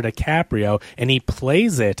Leonardo DiCaprio and he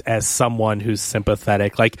plays it as someone who's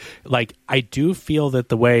sympathetic, like I do feel that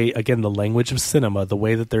the way, again, the language of cinema, the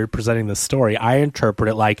way that they're presenting the story, I interpret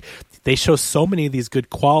it like they show so many of these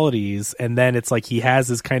good qualities, and then it's like he has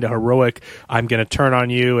this kind of heroic, I'm going to turn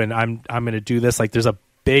on you and I'm going to do this. Like, there's a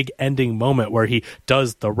big ending moment where he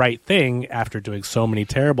does the right thing after doing so many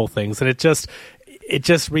terrible things, and it just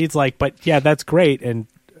reads like, but yeah, that's great, and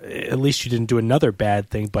at least you didn't do another bad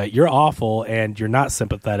thing, but you're awful and you're not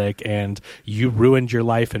sympathetic and you ruined your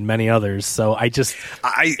life and many others. So it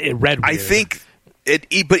read weird. I think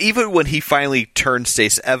but even when he finally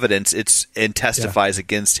states evidence and testifies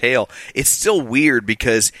against Hale, it's still weird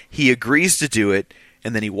because he agrees to do it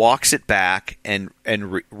and then he walks it back and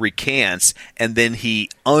recants, and then he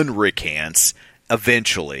unrecants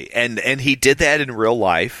eventually. And he did that in real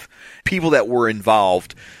life. People that were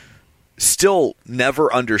involved still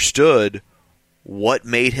never understood what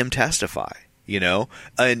made him testify,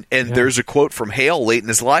 And there's a quote from Hale late in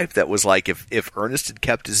his life that was like, if Ernest had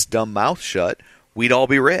kept his dumb mouth shut, we'd all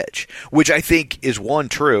be rich, which I think is one,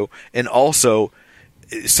 true, and also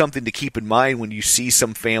something to keep in mind when you see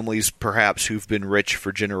some families perhaps who've been rich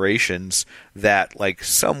for generations, that like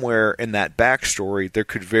somewhere in that backstory there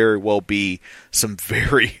could very well be some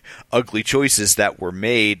very ugly choices that were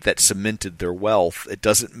made that cemented their wealth. It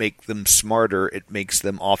doesn't make them smarter. It makes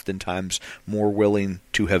them oftentimes more willing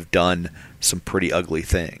to have done some pretty ugly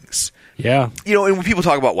things. Yeah. And when people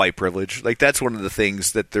talk about white privilege, like that's one of the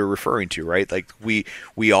things that they're referring to, right? Like we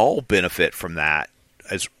all benefit from that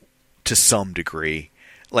as to some degree.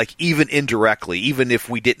 Like even indirectly, even if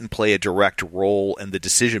we didn't play a direct role in the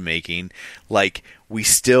decision making, like we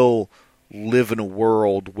still live in a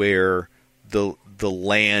world where the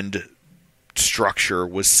land structure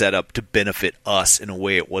was set up to benefit us in a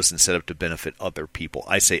way it wasn't set up to benefit other people.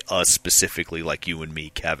 I say us specifically, like you and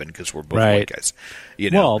me, Kevin, because we're both white guys.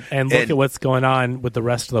 Well, and look at what's going on with the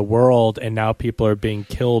rest of the world, and now people are being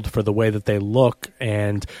killed for the way that they look,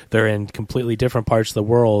 and they're in completely different parts of the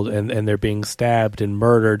world, and they're being stabbed and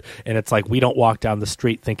murdered, and it's like we don't walk down the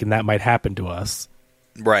street thinking that might happen to us.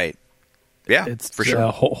 Right. Yeah, it's for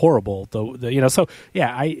sure. Horrible. So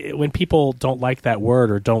yeah, when people don't like that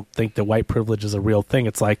word or don't think that white privilege is a real thing,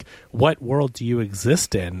 it's like, what world do you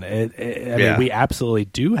exist in? I mean, we absolutely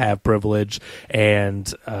do have privilege,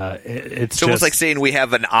 and it's almost like saying we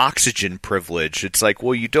have an oxygen privilege. It's like,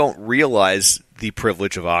 well, you don't realize the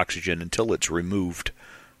privilege of oxygen until it's removed.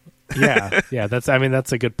 yeah, that's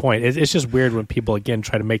a good point. It's just weird when people again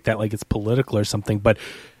try to make that like it's political or something, but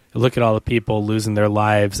look at all the people losing their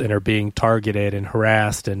lives and are being targeted and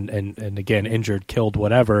harassed and again, injured, killed,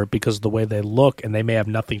 whatever, because of the way they look, and they may have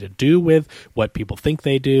nothing to do with what people think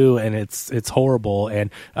they do, and it's horrible.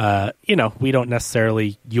 And, we don't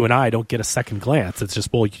necessarily, you and I don't get a second glance. It's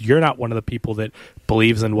just, well, you're not one of the people that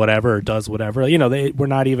believes in whatever or does whatever. We're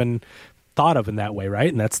not even thought of in that way,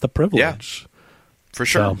 right? And that's the privilege. Yeah, for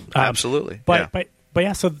sure. So, absolutely. But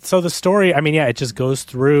yeah, so the story, it just goes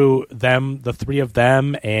through them, the three of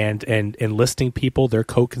them, and enlisting people, their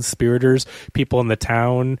co-conspirators, people in the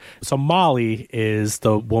town. So Molly is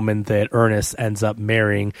the woman that Ernest ends up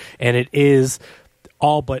marrying, and it is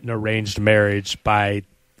all but an arranged marriage by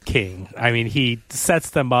King. He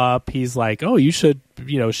sets them up. He's like, oh, you should,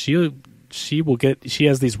 she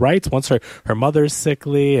has these rights once her mother's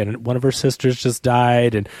sickly and one of her sisters just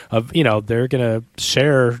died, and they're gonna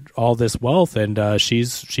share all this wealth, and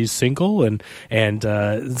she's single, and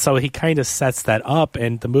so he kind of sets that up,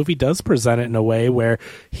 and the movie does present it in a way where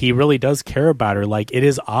he really does care about her. Like, it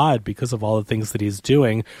is odd because of all the things that he's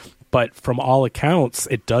doing, but from all accounts,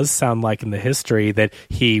 it does sound like in the history that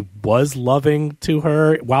he was loving to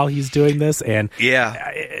her while he's doing this. And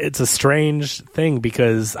it's a strange thing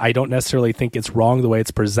because I don't necessarily think it's wrong the way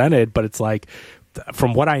it's presented, but it's like,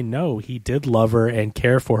 from what I know, he did love her and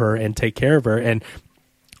care for her and take care of her. And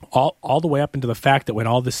all the way up into the fact that when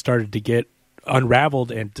all this started to get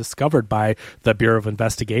unraveled and discovered by the Bureau of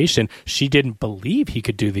Investigation, she didn't believe he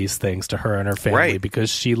could do these things to her and her family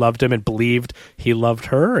because she loved him and believed he loved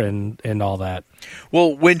her and all that.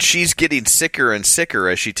 Well, when she's getting sicker and sicker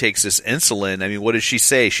as she takes this insulin, what does she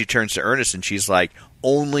say? She turns to Ernest and she's like,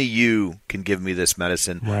 only you can give me this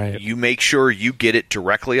medicine. Right. You make sure you get it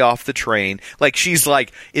directly off the train. Like, she's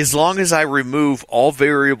like, as long as I remove all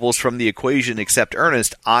variables from the equation except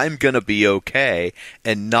Ernest, I'm going to be okay,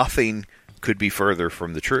 and nothing could be further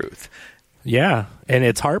from the truth. Yeah, and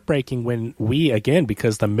it's heartbreaking when we, again,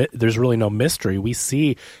 because there's really no mystery, we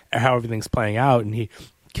see how everything's playing out, and he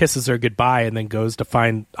kisses her goodbye and then goes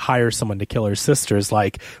to hire someone to kill her sisters.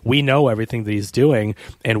 Like, we know everything that he's doing,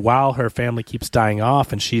 and while her family keeps dying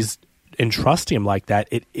off and she's entrusting him like that,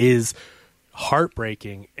 it is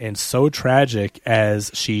heartbreaking and so tragic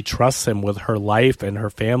as she trusts him with her life and her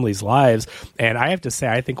family's lives. And I have to say,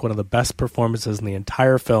 I think one of the best performances in the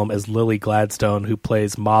entire film is Lily Gladstone, who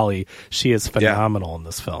plays Molly. She is phenomenal in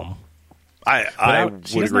this film. I would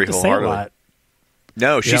agree wholeheartedly.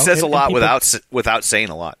 No, she says a lot without saying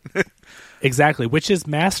a lot. Exactly, which is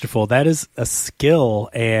masterful. That is a skill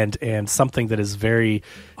and something that is very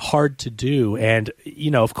hard to do. And,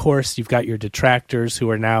 of course, you've got your detractors who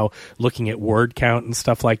are now looking at word count and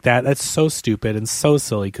stuff like that. That's so stupid and so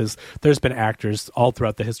silly because there's been actors all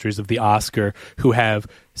throughout the histories of the Oscar who have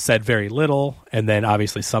said very little, and then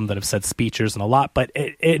obviously some that have said speeches and a lot, but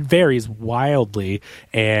it varies wildly.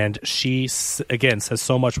 And she, again, says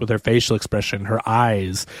so much with her facial expression, her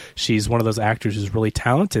eyes. She's one of those actors who's really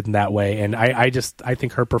talented in that way. And I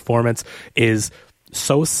think her performance is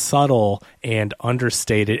so subtle and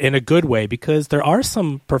understated in a good way, because there are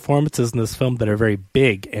some performances in this film that are very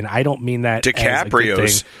big, and I don't mean that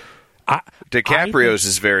DiCaprio's. DiCaprio's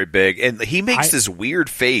is very big, and he makes this weird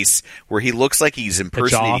face where he looks like he's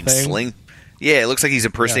impersonating Sling. Yeah, it looks like he's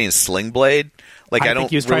impersonating Sling Blade. Like I don't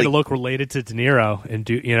think he was trying to look related to De Niro and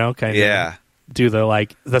do kind of do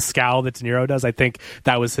the scowl that De Niro does. I think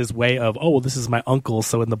that was his way of, this is my uncle,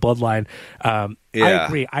 so in the bloodline. I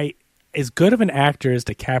agree. As good of an actor as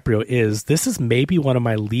DiCaprio is, this is maybe one of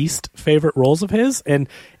my least favorite roles of his, and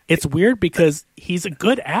it's weird because he's a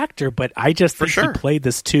good actor, but I just think he played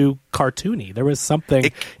this too cartoony. There was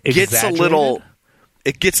something exaggerated.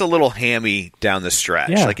 It gets a little hammy down the stretch.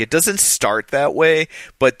 Yeah. Like, it doesn't start that way,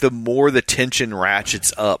 but the more the tension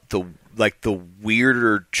ratchets up, the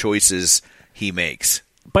weirder choices he makes.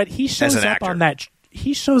 But he shows up on that.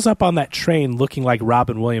 He shows up on that train looking like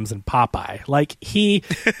Robin Williams and Popeye. Like, he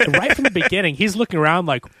right from the beginning, he's looking around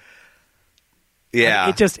like. Yeah,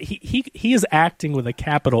 it just he is acting with a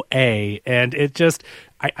capital A, and it just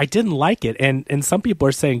I didn't like it. And some people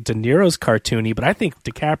are saying De Niro's cartoony, but I think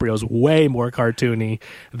DiCaprio's way more cartoony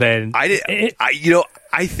than I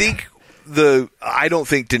think I don't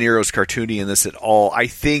think De Niro's cartoony in this at all. I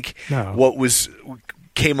think what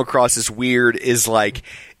came across as weird is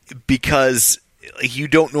because you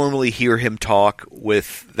don't normally hear him talk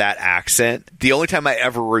with that accent. The only time I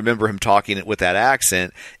ever remember him talking with that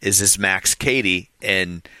accent is as Max Cady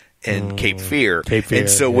in Cape Fear. And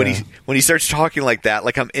so when he starts talking like that,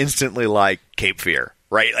 I'm instantly like, Cape Fear,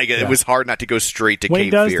 right? It was hard not to go straight to Cape Fear. When he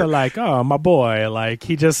does the my boy,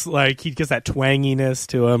 he just he gets that twanginess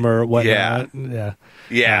to him or whatnot.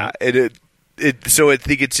 Yeah. So I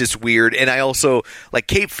think it's just weird. And I also,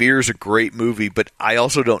 Cape Fear is a great movie, but I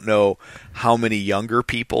also don't know how many younger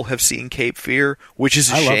people have seen Cape Fear, which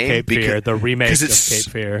is a shame. I love Cape Fear, the remake of Cape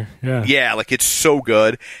Fear. Yeah, it's so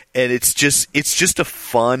good. And it's just a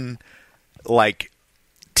fun,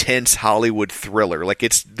 tense Hollywood thriller.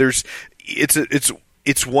 It's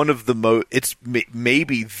one of the it's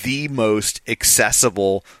maybe the most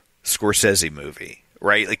accessible Scorsese movie,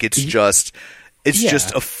 right? It's just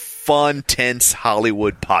a fun, tense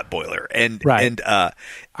Hollywood potboiler.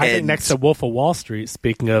 I think next to Wolf of Wall Street,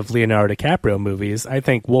 speaking of Leonardo DiCaprio movies, I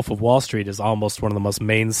think Wolf of Wall Street is almost one of the most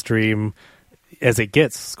mainstream as it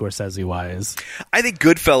gets, Scorsese-wise. I think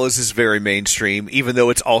Goodfellas is very mainstream, even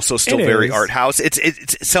though it's also still very art house.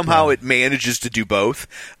 It's somehow it manages to do both.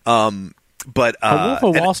 But Wolf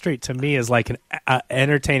of Wall Street to me is like an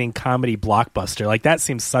entertaining comedy blockbuster. That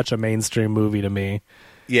seems such a mainstream movie to me.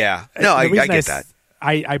 Yeah, no, I get that.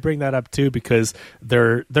 I bring that up too because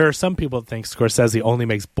there are some people that think Scorsese only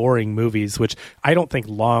makes boring movies, which I don't think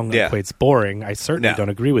long equates boring. I certainly don't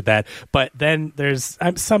agree with that. But then there's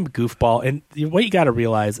some goofball, and what you got to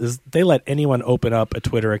realize is they let anyone open up a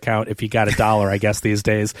Twitter account if you got $1, I guess these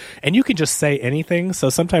days, and you can just say anything. So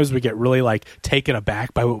sometimes we get really taken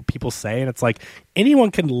aback by what people say, and it's anyone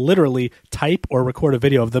can literally type or record a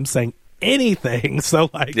video of them saying anything.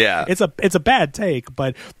 So it's a bad take,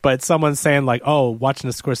 but someone's saying watching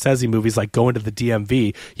the Scorsese movies going to the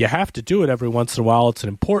DMV, you have to do it every once in a while, it's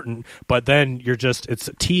important, but then it's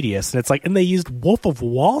tedious. And it's and they used Wolf of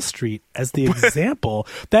Wall Street as the example.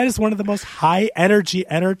 That is one of the most high energy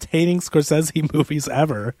entertaining Scorsese movies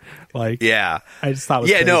ever. I just thought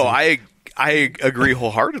it was crazy. I agree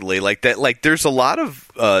wholeheartedly. There's a lot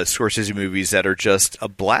of Scorsese movies that are just a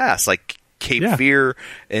blast, Cape Fear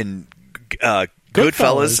and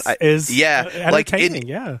Goodfellas is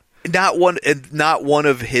entertaining. Not one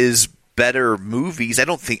of his better movies. I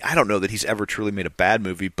don't know that he's ever truly made a bad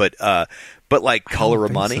movie, but Color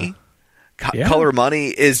of Money. So. Color of Money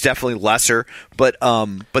is definitely lesser, but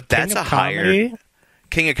that's a higher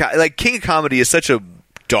King of Comedy is such a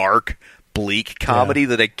dark, bleak comedy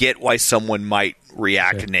that I get why someone might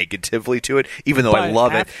react negatively to it, even though I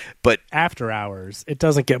love it. But After Hours, it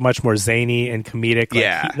doesn't get much more zany and comedic.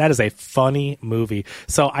 That is a funny movie.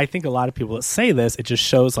 So I think a lot of people that say this, it just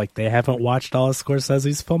shows they haven't watched all of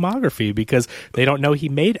Scorsese's filmography because they don't know he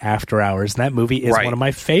made After Hours, and that movie is one of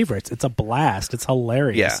my favorites. It's a blast. It's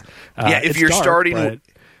hilarious. If you're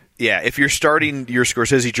Yeah, if you're starting your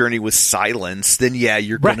Scorsese journey with Silence, then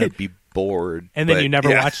you're going to be bored. And then you never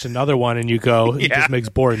watched another one, and you go, he just makes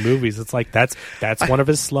boring movies. It's like that's one of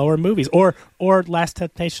his slower movies. Or Last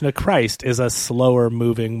Temptation of Christ is a slower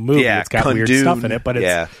moving movie. It's got weird stuff in it, but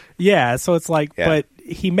it's so it's like, but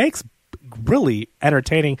he makes really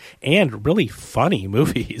entertaining and really funny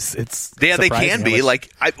movies. It's they can be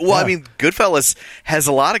I mean, Goodfellas has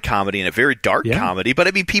a lot of comedy and a very dark comedy, but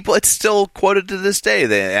I mean, it's still quoted to this day.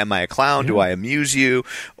 Am I a clown? Do I amuse you?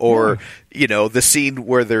 Or the scene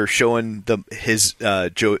where they're showing his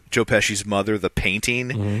Joe Pesci's mother the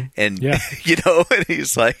painting, and and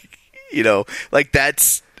he's like,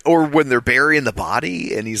 that's. Or when they're burying the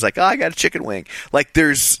body, and he's like, "Oh, I got a chicken wing." Like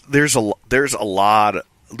there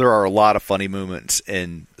are a lot of funny moments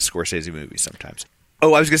in Scorsese movies sometimes.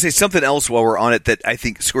 Oh, I was going to say something else while we're on it that I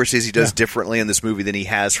think Scorsese does differently in this movie than he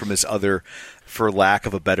has from his other, for lack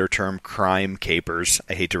of a better term, crime capers.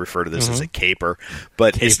 I hate to refer to this as a caper,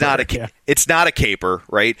 but it's not a caper,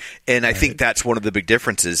 right? And I think that's one of the big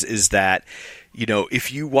differences is that,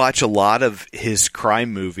 if you watch a lot of his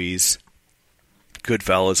crime movies,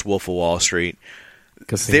 Goodfellas, Wolf of Wall Street,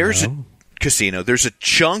 there's a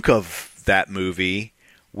chunk of that movie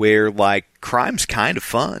where crime's kind of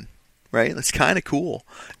fun, right? It's kind of cool,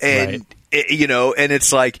 and and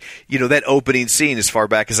it's like that opening scene. As far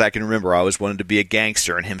back as I can remember, I always wanted to be a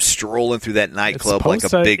gangster, and him strolling through that nightclub like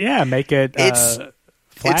a big make it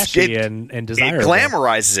flashy and desirable. It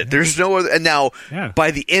glamorizes it. There's no other. And now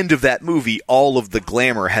by the end of that movie, all of the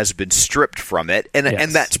glamour has been stripped from it, and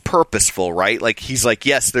that's purposeful, right? Like he's like,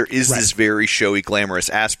 yes, there is this very showy, glamorous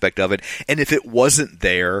aspect of it, and if it wasn't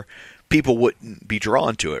there, people wouldn't be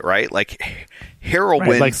drawn to it, right? Like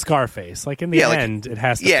heroin, like Scarface. Like in the end, it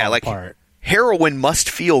has to fall apart. Heroin must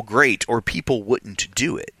feel great, or people wouldn't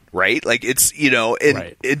do it, right? Like it's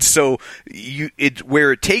and so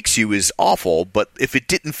where it takes you is awful. But if it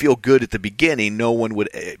didn't feel good at the beginning, no one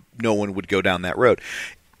would go down that road.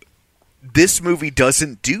 This movie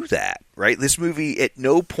doesn't do that, right? This movie, at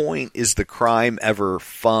no point is the crime ever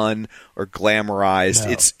fun or glamorized.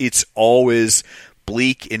 No. It's always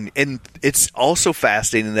bleak, and it's also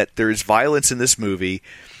fascinating that there's violence in this movie.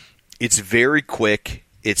 It's very quick.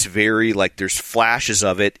 It's very there's flashes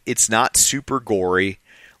of it. It's not super gory.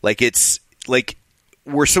 It's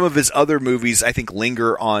where some of his other movies I think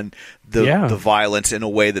linger on the violence in a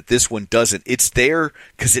way that this one doesn't. It's there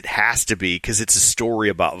because it has to be, because it's a story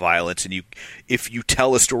about violence, and if you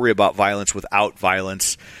tell a story about violence without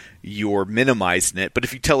violence, you're minimizing it. But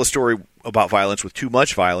if you tell a story about violence with too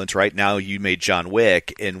much violence, right now you made John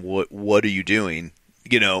Wick, and what are you doing?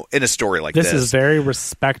 In a story like this. This is very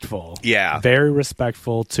respectful. Yeah. Very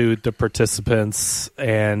respectful to the participants,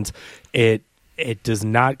 and it does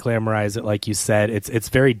not glamorize it, like you said. It's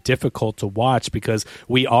very difficult to watch because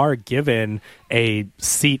we are given a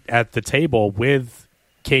seat at the table with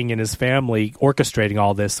King and his family orchestrating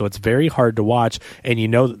all this, so it's very hard to watch, and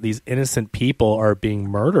that these innocent people are being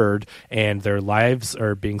murdered and their lives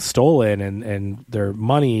are being stolen, and their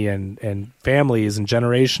money and families and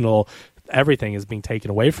generational everything is being taken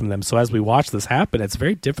away from them. So as we watch this happen, it's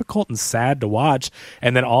very difficult and sad to watch.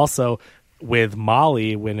 And then also with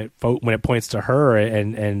Molly, when it points to her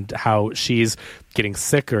and how she's getting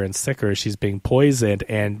sicker and sicker, she's being poisoned,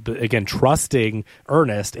 and again trusting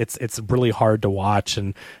Ernest, it's really hard to watch.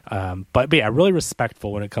 And but really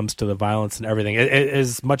respectful when it comes to the violence and everything,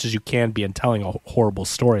 as much as you can be in telling a horrible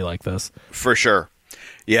story like this. For sure.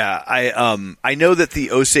 Yeah, I know that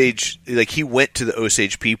the Osage, he went to the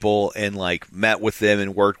Osage people and met with them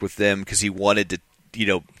and worked with them because he wanted to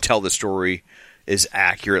tell the story as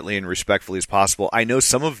accurately and respectfully as possible. I know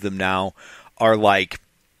some of them now are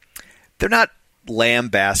they're not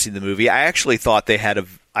lambasting the movie. I actually thought they had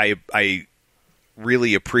I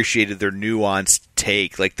really appreciated their nuanced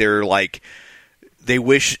take. They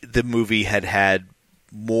wish the movie had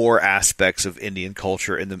more aspects of Indian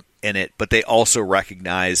culture in it, but they also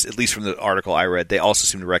recognize, at least from the article I read, they also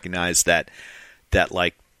seem to recognize that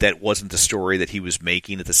wasn't the story that he was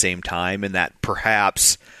making at the same time, and that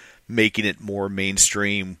perhaps making it more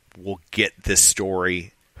mainstream will get this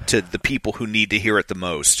story to the people who need to hear it the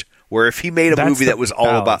most. Where if he made a movie that was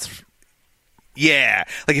all about... Yeah.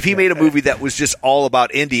 If he made a movie that was just all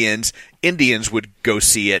about Indians would go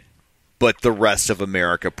see it, but the rest of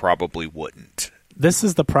America probably wouldn't. This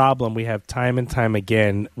is the problem we have time and time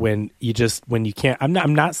again when you can't...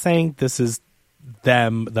 I'm not saying this is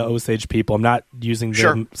them, the Osage people. I'm not using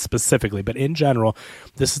them specifically, but in general,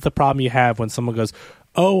 this is the problem you have when someone goes,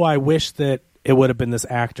 oh, I wish that it would have been this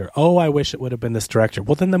actor. Oh, I wish it would have been this director.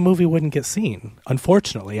 Well, then the movie wouldn't get seen,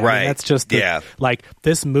 unfortunately. I mean, that's just like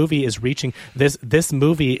this movie is reaching this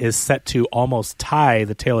movie is set to almost tie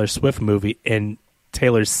the Taylor Swift movie in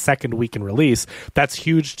Taylor's second week in release. That's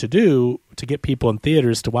huge to do, to get people in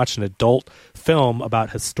theaters to watch an adult film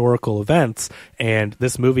about historical events, and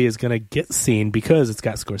this movie is going to get seen because it's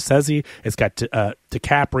got Scorsese, it's got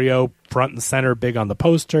DiCaprio front and center, big on the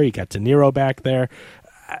poster, you got De Niro back there.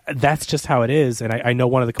 That's just how it is, and I know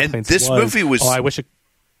one of the complaints this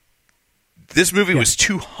movie was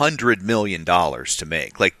 $200 million to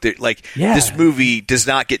make. This movie does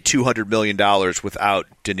not get $200 million without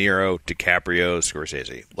De Niro, DiCaprio,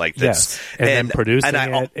 Scorsese. And then producing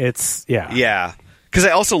it's because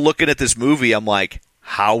I also looking at this movie, I'm like,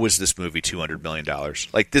 how was this movie $200 million?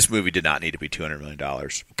 Like, this movie did not need to be $200 million.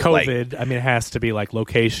 COVID, I mean, it has to be like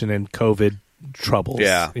location and COVID troubles.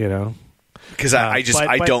 Yeah, you know, because I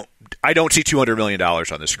don't see $200 million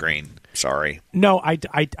on the screen. Sorry. No, I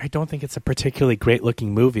don't think it's a particularly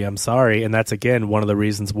great-looking movie. I'm sorry. And that's, again, one of the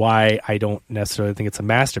reasons why I don't necessarily think it's a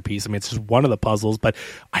masterpiece. I mean, it's just one of the puzzles, but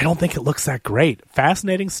I don't think it looks that great.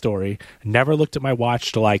 Fascinating story. Never looked at my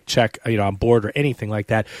watch to, check, I'm bored or anything like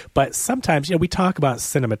that. But sometimes, we talk about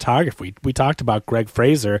cinematography. We talked about Greg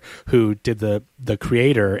Fraser, who did the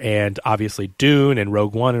Creator and obviously Dune and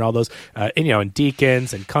Rogue One and all those, and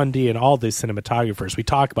Deakins and Cundy and all these cinematographers. We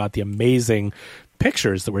talk about the amazing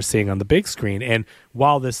pictures that we're seeing on the big screen, and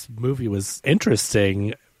while this movie was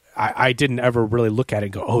interesting, I didn't ever really look at it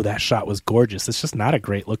and go, oh, that shot was gorgeous. It's just not a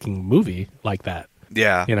great looking movie like that.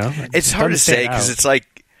 Yeah, it's hard to say because it's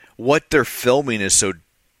like what they're filming is so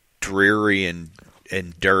dreary and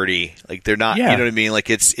dirty. Like, they're not, you know what I mean?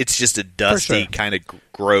 Like, it's just a dusty kind of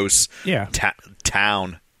gross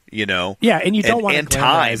town, Yeah, and you don't want to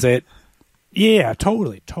glamorize it. Yeah,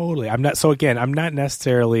 totally. I'm not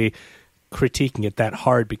necessarily critiquing it that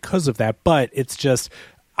hard because of that, but it's just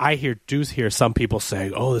I do hear some people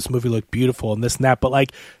saying, oh, this movie looked beautiful and this and that,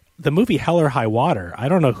 but the movie Hell or High Water, I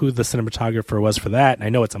don't know who the cinematographer was for that, and I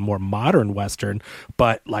know it's a more modern Western,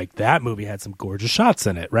 but that movie had some gorgeous shots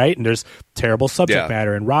in it, right? And there's terrible subject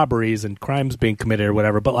matter and robberies and crimes being committed or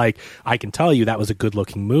whatever, but I can tell you that was a good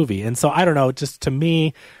looking movie. And so I don't know, just to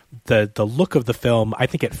me, the look of the film, I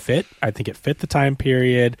think it fit the time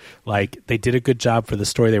period. They did a good job for the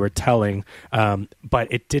story they were telling, but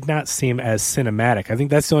it did not seem as cinematic. I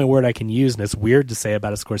think that's the only word I can use, and it's weird to say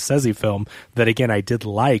about a Scorsese film that, again, I did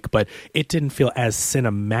like, but it didn't feel as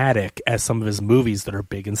cinematic as some of his movies that are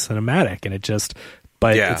big and cinematic, and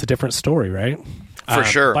it's a different story, right? For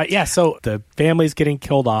sure. But yeah, so the family's getting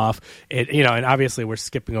killed off. And obviously we're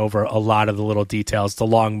skipping over a lot of the little details. It's a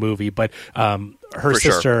long movie, but her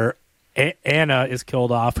sister Anna is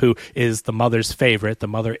killed off, who is the mother's favorite. The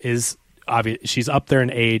mother is she's up there in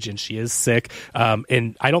age and she is sick.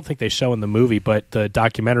 And I don't think they show in the movie, but the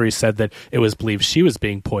documentary said that it was believed she was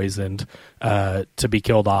being poisoned to be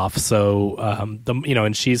killed off. So,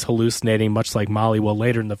 and she's hallucinating, much like Molly will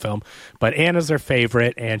later in the film. But Anna's her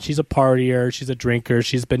favorite, and she's a partier. She's a drinker.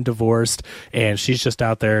 She's been divorced, and she's just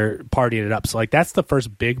out there partying it up. So, that's the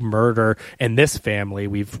first big murder in this family.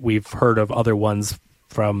 We've heard of other ones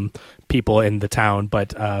from people in the town,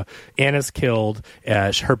 but Anna's killed.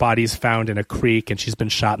 Her body's found in a creek, and she's been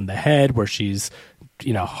shot in the head where she's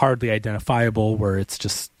hardly identifiable, where it's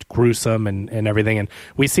just gruesome and everything. And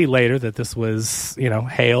we see later that this was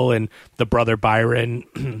Hale and the brother Byron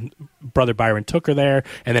took her there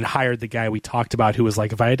and then hired the guy we talked about who was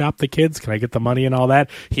like, if I adopt the kids, can I get the money and all that?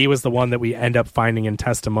 He was the one that we end up finding in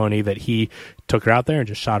testimony that he took her out there and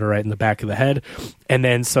just shot her right in the back of the head. And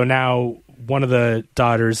then so now one of the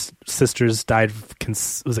daughter's sisters died of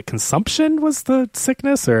was it consumption was the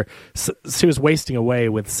sickness, or she was wasting away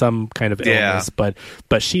with some kind of illness, but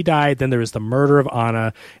she died. Then there was the murder of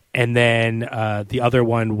Anna, and then the other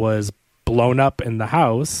one was blown up in the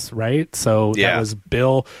house, right? So that was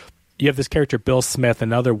Bill. You have this character, Bill Smith,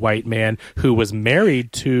 another white man who was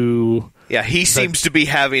married to... Yeah, he seems to be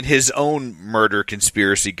having his own murder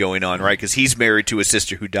conspiracy going on, right? Because he's married to a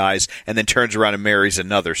sister who dies and then turns around and marries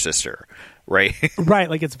another sister, right?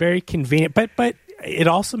 Right, it's very convenient. But it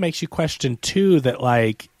also makes you question, too, that,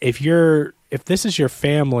 if this is your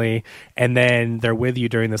family and then they're with you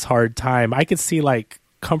during this hard time, I could see,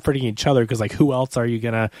 comforting each other because, who else are you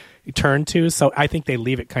going to turn to? So I think they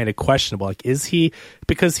leave it kind of questionable. Is he...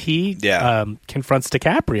 Because he confronts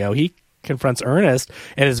DiCaprio. He confronts Ernest,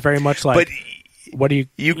 and is very much like, but what do you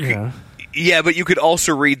Yeah, but you could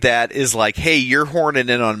also read that as hey, you're horning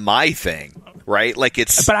in on my thing, right? Like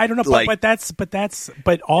it's, but I don't know, like,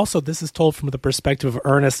 but also this is told from the perspective of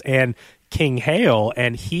Ernest and King Hale,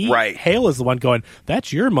 and Hale is the one going,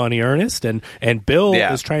 "That's your money, Ernest," and Bill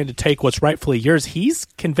is trying to take what's rightfully yours. He's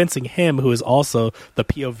convincing him, who is also the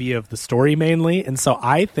POV of the story mainly, and so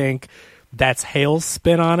I think that's Hale's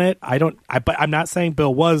spin on it. But I'm not saying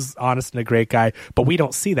Bill was honest and a great guy, but we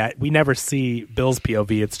don't see that. We never see Bill's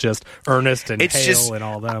POV. It's just Ernest and Hale and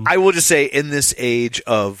all them. I will just say, in this age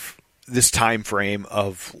of this time frame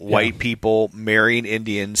of white people marrying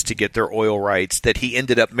Indians to get their oil rights, that he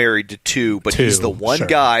ended up married to two, but he's the one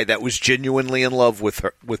guy that was genuinely in love with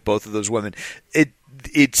both of those women.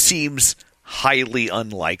 It seems highly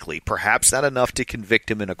unlikely. Perhaps not enough to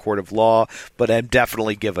convict him in a court of law, but I'm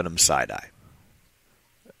definitely giving him side eye.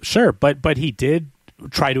 Sure, but he did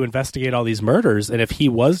try to investigate all these murders, and if he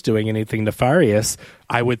was doing anything nefarious,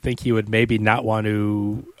 I would think he would maybe not want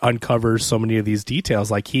to uncover so many of these details.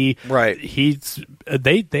 Like they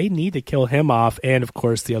need to kill him off, and of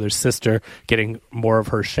course the other sister getting more of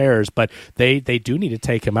her shares, but they do need to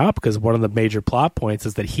take him out, because one of the major plot points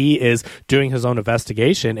is that he is doing his own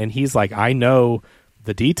investigation, and he's like, I know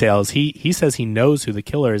the details. He says he knows who the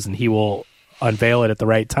killer is, and he will unveil it at the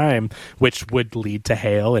right time, which would lead to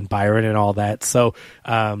Hale and Byron and all that. So,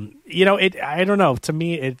 I don't know. To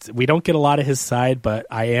me, we don't get a lot of his side, but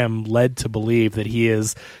I am led to believe that he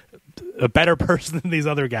is a better person than these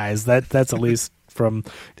other guys. That's at least from,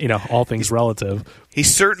 all things relative.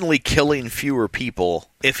 He's certainly killing fewer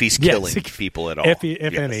people, if he's killing people at all. If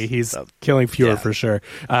any, he's killing fewer for sure.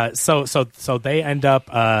 So they end up,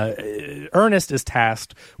 Ernest is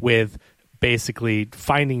tasked with basically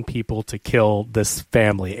finding people to kill this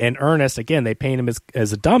family. And Ernest, again, they paint him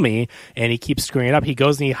as a dummy, and he keeps screwing it up. He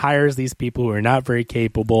goes and he hires these people who are not very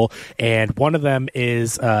capable, and one of them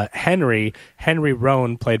is Henry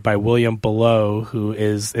Rohn, played by William Below, who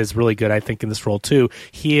is really good, I think, in this role too.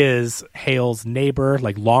 He is Hale's neighbor,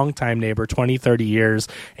 like longtime neighbor, 20, 30 years,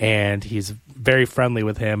 and he's very friendly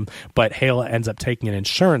with him, but Hale ends up taking an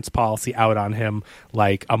insurance policy out on him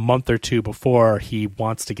like a month or two before he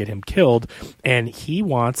wants to get him killed, and he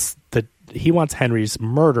wants Henry's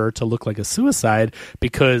murder to look like a suicide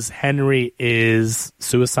because Henry is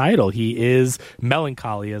suicidal. He is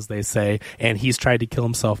melancholy, as they say, and he's tried to kill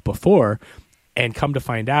himself before, and come to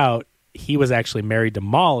find out, he was actually married to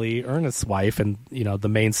Molly, Ernest's wife, and the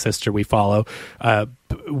main sister we follow.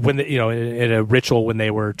 When in a ritual when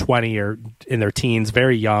they were 20 or in their teens,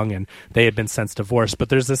 very young, and they had been since divorced. But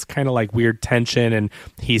there's this kind of like weird tension, and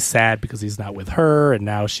he's sad because he's not with her, and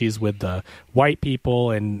now she's with the white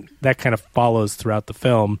people, and that kind of follows throughout the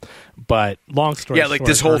film. But long story short,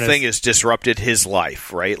 this whole thing has disrupted his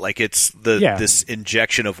life, right? Like it's this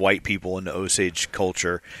injection of white people into Osage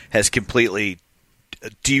culture has completely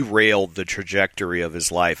derailed the trajectory of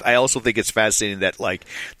his life. I also think it's fascinating that like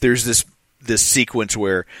there's this sequence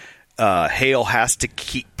where Hale has to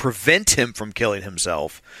prevent him from killing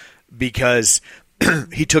himself because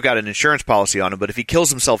he took out an insurance policy on him, but if he kills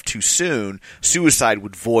himself too soon, suicide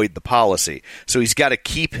would void the policy. So he's got to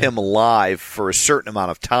keep him alive for a certain amount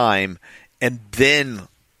of time, and then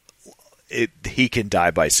he can die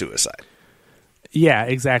by suicide. Yeah,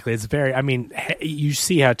 exactly. It's very, you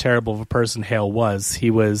see how terrible of a person Hale was.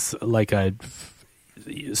 He was like a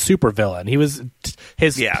super villain. He was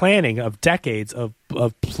his planning of decades of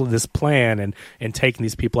this plan and taking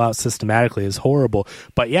these people out systematically is horrible.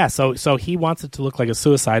 But so he wants it to look like a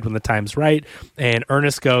suicide when the time's right. And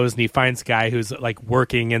Ernest goes and he finds a guy who's like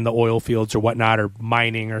working in the oil fields or whatnot, or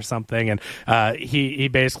mining or something. And he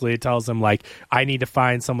basically tells him like, I need to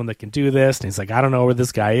find someone that can do this. And he's like, I don't know where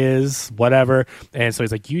this guy is, whatever. And so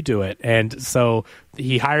he's like, you do it. And so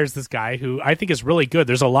he hires this guy who I think is really good.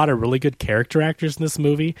 There's a lot of really good character actors in this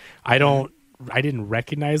movie. I didn't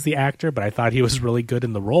recognize the actor, but I thought he was really good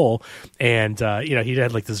in the role. And, he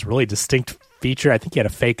had like this really distinct feature. I think he had a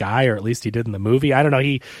fake eye, or at least he did in the movie. I don't know.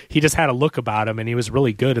 He just had a look about him, and he was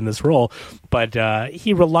really good in this role. But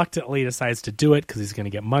he reluctantly decides to do it because he's going to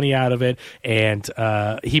get money out of it. And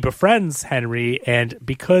he befriends Henry, and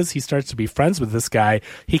because he starts to be friends with this guy,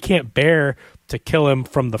 he can't bear to kill him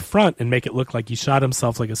from the front and make it look like he shot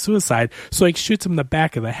himself like a suicide. So he shoots him in the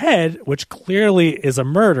back of the head, which clearly is a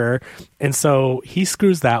murder. And so he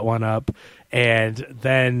screws that one up. And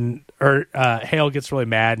then Hale gets really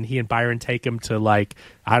mad, and he and Byron take him to like,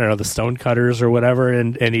 I don't know, the stonecutters or whatever.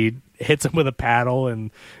 And he hits him with a paddle, and,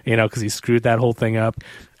 because he screwed that whole thing up.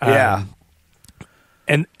 Yeah.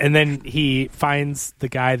 And then he finds the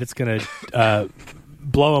guy that's going to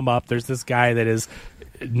blow him up. There's this guy that is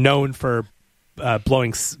known for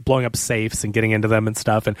blowing up safes and getting into them and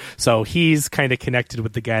stuff. And so he's kind of connected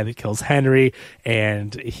with the guy that kills Henry,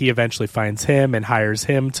 and he eventually finds him and hires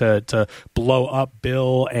him to blow up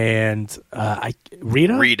Bill and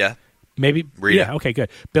Rita. Maybe Rita. Yeah, okay, good.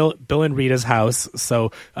 Bill and Rita's house.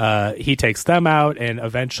 So he takes them out, and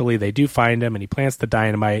eventually they do find him, and he plants the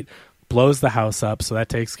dynamite, blows the house up. So that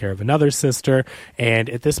takes care of another sister. And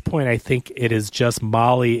at this point, I think it is just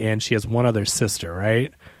Molly, and she has one other sister,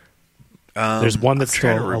 right? There's one that's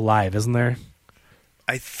still alive, isn't there?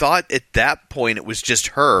 I thought at that point it was just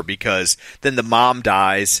her, because then the mom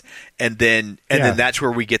dies, and then that's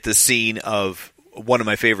where we get the scene of one of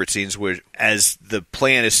my favorite scenes, where as the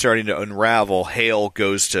plan is starting to unravel, Hale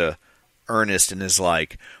goes to Ernest and is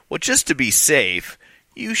like, well, just to be safe,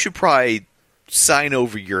 you should probably sign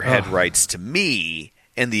over your head rights to me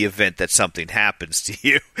in the event that something happens to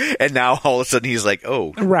you. And now all of a sudden he's like,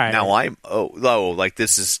 now I'm like,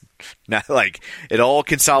 this is not like, it all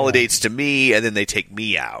consolidates to me, and then they take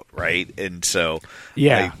me out, right? And so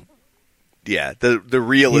the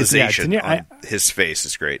realization on his face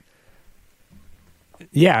is great.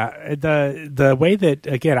 Yeah, the way that,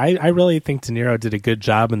 again, I really think De Niro did a good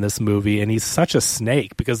job in this movie, and he's such a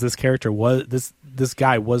snake, because this character this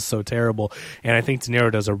guy was so terrible, and I think De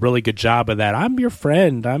Niro does a really good job of that. I'm your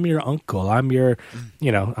friend, I'm your uncle, I'm your,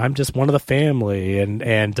 I'm just one of the family, and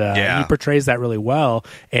he portrays that really well,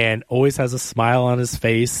 and always has a smile on his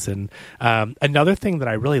face. And another thing that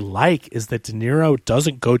I really like is that De Niro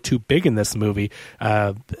doesn't go too big in this movie.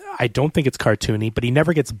 I don't think it's cartoony, but he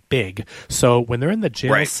never gets big. So when they're in the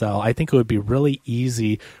jail cell, I think it would be really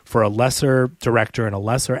easy for a lesser director and a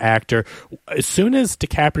lesser actor, as soon as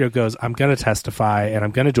DiCaprio goes, I'm going to testify and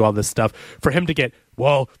I'm going to do all this stuff, for him to get,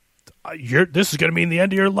 this is going to mean the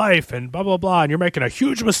end of your life and blah, blah, blah, and you're making a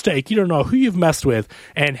huge mistake. You don't know who you've messed with.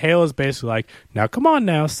 And Hale is basically like, now come on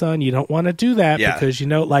now, son, you don't want to do that, because,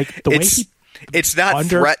 like, the way it's not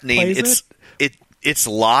threatening, it's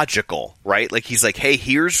logical, right? Like, he's like, hey,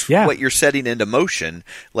 here's what you're setting into motion.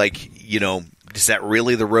 Like, is that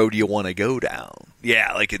really the road you want to go down?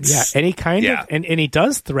 Yeah, like it's and he kind of and he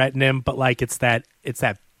does threaten him, but like it's that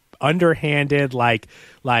underhanded, like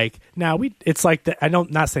now it's like that.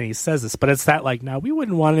 Not saying he says this, but it's that, like, now we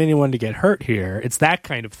wouldn't want anyone to get hurt here. It's that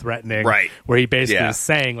kind of threatening, right? Where he basically is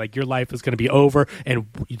saying, like, your life is going to be over, and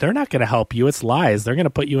they're not going to help you. It's lies. They're going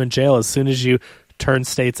to put you in jail as soon as you turn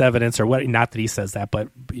state's evidence, or what. Not that he says that, but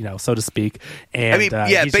so to speak. And I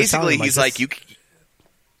mean, basically he's like, you.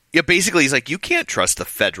 Yeah, basically he's like, you can't trust the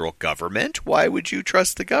federal government. Why would you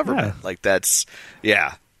trust the government? Yeah. Like, that's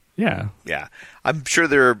Yeah. I'm sure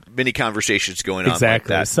there are many conversations going on like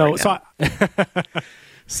that. So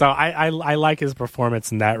I like his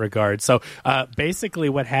performance in that regard. So basically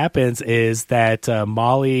what happens is that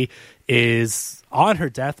Molly is on her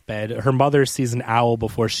deathbed. Her mother sees an owl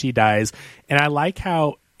before she dies. And I like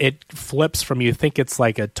how it flips from, you think it's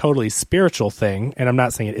like a totally spiritual thing, and I'm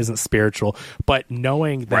not saying it isn't spiritual, but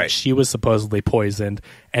knowing that she was supposedly poisoned,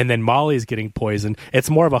 and then Molly's getting poisoned, it's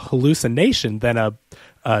more of a hallucination than a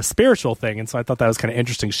spiritual thing. And so I thought that was kind of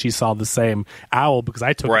interesting. She saw the same owl, because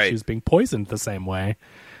I took it she was being poisoned the same way.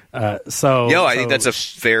 I think that's a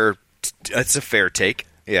fair take.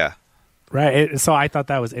 Yeah. Right. So I thought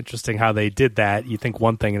that was interesting how they did that. You think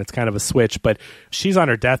one thing and it's kind of a switch, but she's on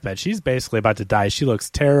her deathbed. She's basically about to die. She looks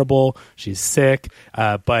terrible. She's sick.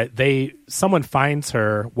 But someone finds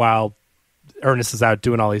her while Ernest is out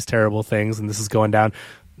doing all these terrible things, and this is going down.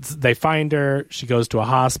 They find her. She goes to a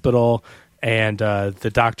hospital, and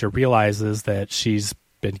the doctor realizes that she's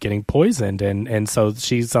been getting poisoned, and so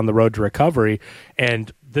she's on the road to recovery. And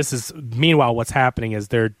this is, meanwhile, what's happening is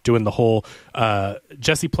they're doing the whole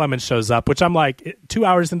Jesse Plemons shows up, which I'm like, 2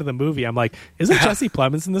 hours into the movie, I'm like, isn't Jesse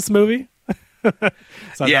Plemons in this movie?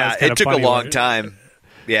 So it took a long time.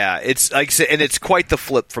 Yeah, it's like, and it's quite the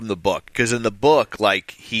flip from the book, because in the book,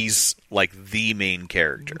 like, he's like the main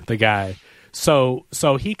character, the guy. So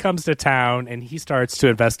he comes to town and he starts to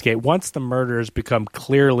investigate. Once the murders become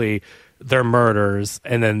clearly their murders,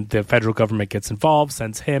 and then the federal government gets involved,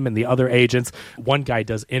 sends him and the other agents. One guy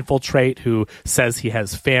does infiltrate, who says he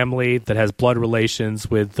has family that has blood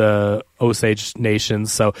relations with the Osage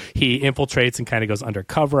nations, so he infiltrates and kind of goes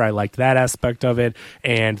undercover. I liked that aspect of it,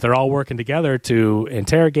 and they're all working together to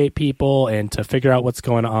interrogate people and to figure out what's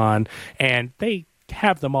going on, and they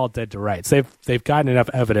have them all dead to rights. They've gotten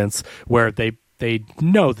enough evidence where they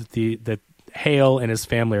know that Hale and his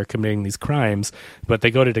family are committing these crimes, but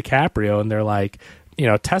they go to DiCaprio and they're like,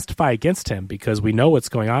 testify against him, because we know what's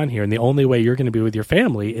going on here, and the only way you're going to be with your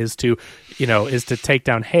family is to take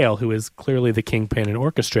down Hale, who is clearly the kingpin and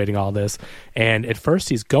orchestrating all this. And at first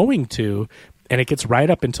he's going to, and it gets right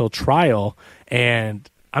up until trial. And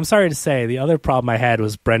I'm sorry to say, the other problem I had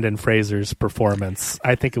was Brendan Fraser's performance.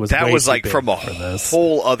 I think it was that way was too like big from a for this.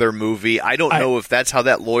 whole other movie. I don't know if that's how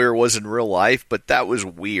that lawyer was in real life, but that was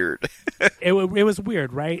weird. It was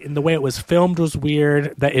weird, right? And the way it was filmed was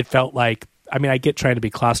weird. That it felt like, I mean, I get trying to be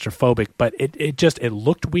claustrophobic, but it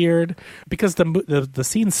looked weird because the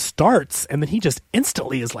scene starts and then he just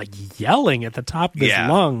instantly is like yelling at the top of his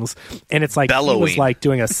lungs, and it's like bellowing. He was like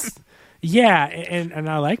doing a. Yeah, and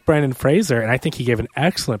I like Brendan Fraser, and I think he gave an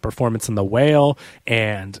excellent performance in The Whale,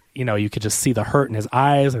 and, you know, you could just see the hurt in his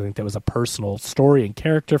eyes. I think that was a personal story and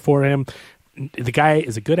character for him. The guy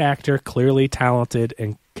is a good actor, clearly talented,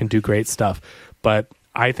 and can do great stuff, but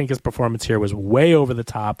I think his performance here was way over the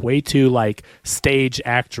top, way too, like, stage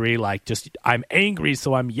actory, like, just, I'm angry,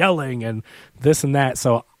 so I'm yelling, and this and that,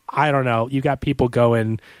 so I don't know. You got people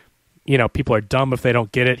going... You know, people are dumb if they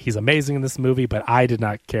don't get it. He's amazing in this movie, but I did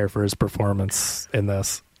not care for his performance in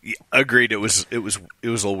this. Yeah, agreed. It was a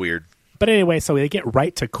little weird. But anyway, so they get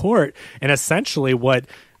right to court, and essentially what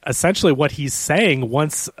he's saying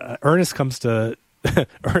once Ernest comes to.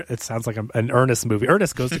 It sounds like an Ernest movie.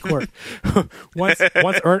 Ernest goes to court.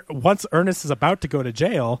 Once Ernest is about to go to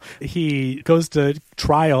jail, he goes to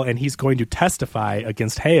trial, and he's going to testify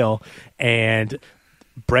against Hale, and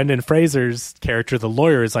Brendan Fraser's character, the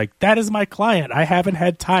lawyer, is like, that is my client. I haven't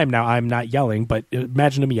had time. Now, I'm not yelling, but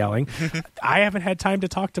imagine him yelling. I haven't had time to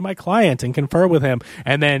talk to my client and confer with him.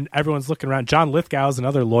 And then everyone's looking around. John Lithgow's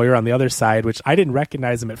another lawyer on the other side, which I didn't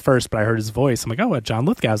recognize him at first, but I heard his voice. I'm like, oh, John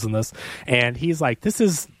Lithgow's in this. And he's like, this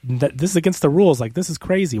is against the rules. Like, this is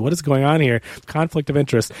crazy. What is going on here? Conflict of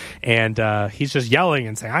interest. And he's just yelling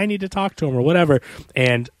and saying, I need to talk to him or whatever.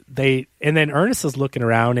 And then Ernest is looking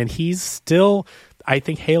around, and he's still... I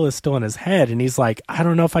think Hale is still in his head, and he's like, I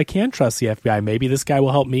don't know if I can trust the FBI. Maybe this guy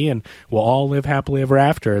will help me, and we'll all live happily ever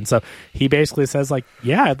after. And so he basically says, like,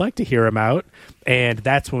 yeah, I'd like to hear him out. And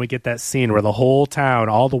that's when we get that scene where the whole town,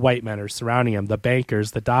 all the white men are surrounding him, the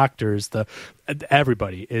bankers, the doctors,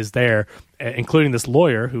 everybody is there, including this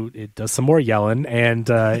lawyer who does some more yelling. And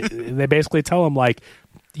they basically tell him, like,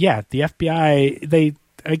 yeah, the FBI,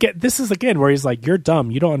 Again, this is where he's like, you're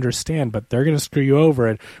dumb, you don't understand, but they're going to screw you over,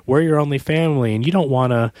 and we're your only family, and you don't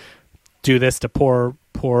want to do this to poor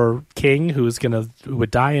King, who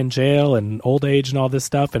would die in jail and old age and all this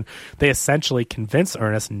stuff. And they essentially convince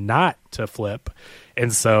Ernest not to flip,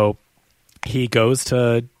 and so he goes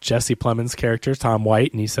to Jesse Plemons' character, Tom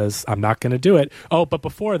White, and he says, I'm not going to do it. Oh, but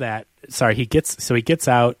before that, he gets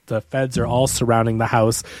out. The feds are all surrounding the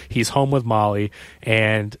house. He's home with Molly,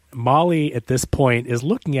 and Molly at this point is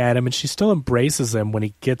looking at him, and she still embraces him when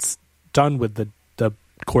he gets done with the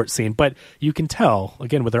court scene. But you can tell,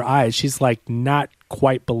 again, with her eyes, she's like not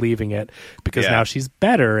quite believing it, because now she's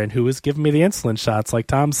better, and who is giving me the insulin shots, like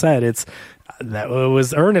Tom said.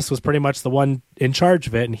 Ernest was pretty much the one in charge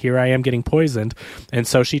of it, and here I am getting poisoned. And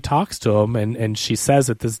so she talks to him, and she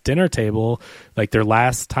says at this dinner table, like their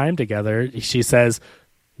last time together, she says,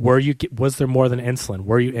 was there more than insulin?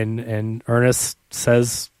 Were you? And Ernest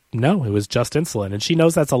says, no, it was just insulin. And she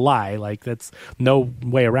knows that's a lie. Like, that's no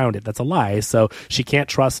way around it. That's a lie. So she can't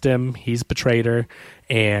trust him. He's betrayed her,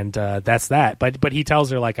 and that's that. But he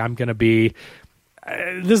tells her, like, I'm going to be...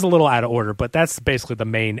 this is a little out of order, but that's basically the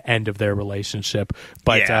main end of their relationship.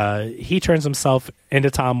 But he turns himself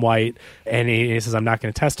into Tom White, and he says, I'm not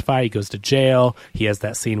going to testify. He goes to jail. He has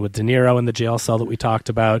that scene with De Niro in the jail cell that we talked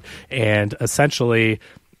about. And essentially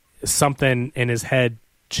something in his head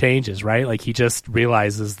changes, right? Like, he just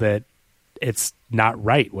realizes that it's not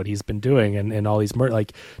right what he's been doing, and all these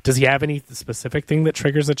like, does he have any specific thing that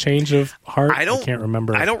triggers a change of heart? I can't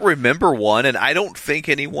remember. I don't remember one, and I don't think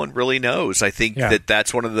anyone really knows. I think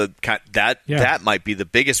that's one of the that might be the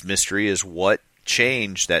biggest mystery, is what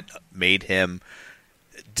changed that made him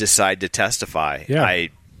decide to testify.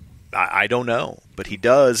 I don't know, but he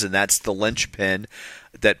does, and that's the linchpin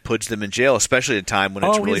that puts them in jail, especially at a time when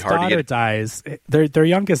it's really hard to get. His daughter dies. Their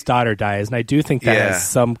youngest daughter dies, and I do think that has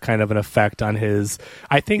some kind of an effect on his.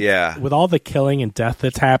 I think with all the killing and death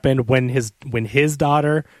that's happened, when his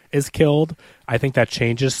daughter is killed, I think that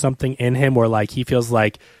changes something in him, where like he feels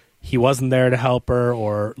like he wasn't there to help her,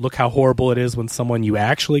 or look how horrible it is when someone you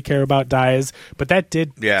actually care about dies. But that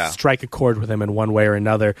did strike a chord with him in one way or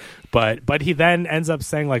another. But he then ends up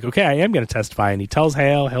saying, like, okay, I am going to testify. And he tells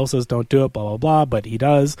Hale. Hale says, don't do it, blah, blah, blah. But he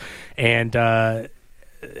does. And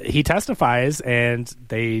he testifies, and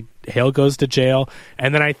Hale goes to jail.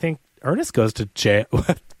 And then I think Ernest goes to jail.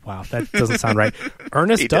 Wow, that doesn't sound right.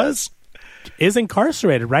 Ernest is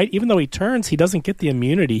incarcerated, right? Even though he turns, he doesn't get the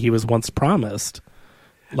immunity he was once promised.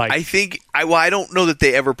 Like, I think I don't know that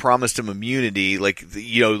they ever promised him immunity. Like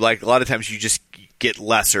like a lot of times you just get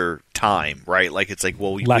lesser time, right? Like it's like,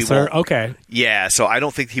 well, we won't. Okay, yeah. So I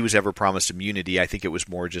don't think he was ever promised immunity. I think it was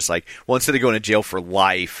more just like, well, instead of going to jail for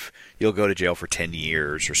life, you'll go to jail for 10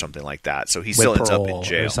 years or something like that. So he still ends up in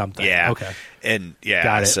jail or something. Yeah. Okay. And yeah,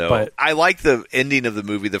 got it. So but I like the ending of the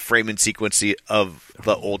movie, the framing sequence of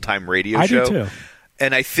the old time radio show. I do too.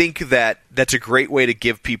 And I think that's a great way to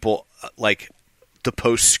give people like the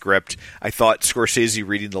postscript. I thought Scorsese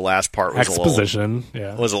reading the last part was exposition,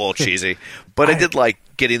 was a little cheesy, but I did like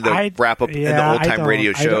getting the wrap up in the old time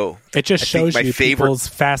radio show. It just shows you people's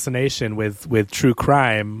fascination with true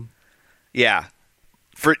crime. Yeah,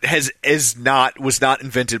 was not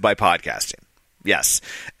invented by podcasting. Yes,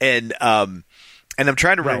 and I'm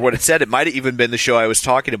trying to remember what it said. It might have even been the show I was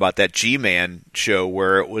talking about, that G-Man show,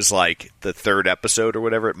 where it was like the third episode or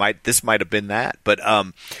whatever. This might have been that. But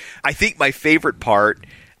I think my favorite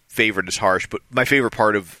is harsh, but my favorite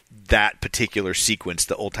part of that particular sequence,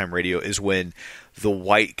 the old time radio, is when the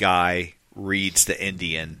white guy reads the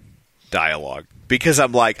Indian dialogue. Because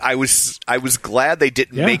I'm like, I was glad they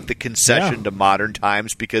didn't make the concession to modern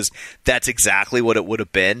times, because that's exactly what it would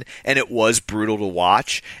have been, and it was brutal to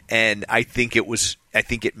watch. And I think it was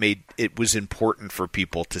important for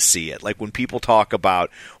people to see it. Like when people talk about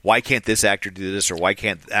why can't this actor do this or why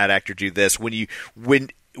can't that actor do this, when you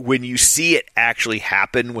see it actually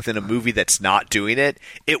happen within a movie that's not doing it,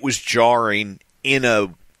 it was jarring in a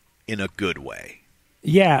good way.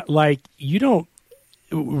 Yeah, like you don't.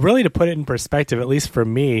 Really, to put it in perspective, at least for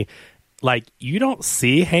me, like you don't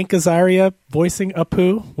see Hank Azaria voicing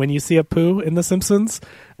Apu when you see Apu in The Simpsons.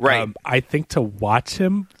 Right. I think to watch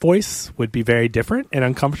him voice would be very different and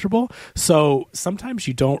uncomfortable. So sometimes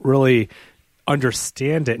you don't really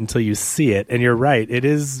understand it until you see it. And you're right. It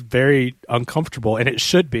is very uncomfortable, and it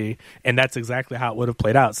should be. And that's exactly how it would have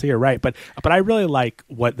played out. So you're right. But I really like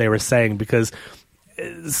what they were saying, because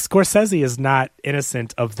Scorsese is not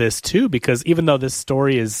innocent of this too, because even though this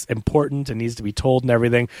story is important and needs to be told and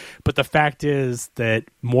everything, but the fact is that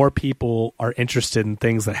more people are interested in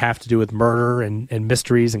things that have to do with murder and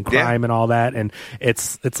mysteries and crime and all that, and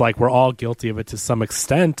it's like we're all guilty of it to some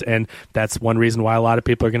extent, and that's one reason why a lot of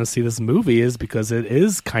people are going to see this movie, is because it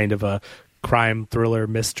is kind of a crime thriller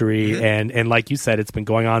mystery, and like you said, it's been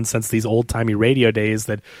going on since these old-timey radio days,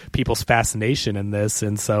 that people's fascination in this.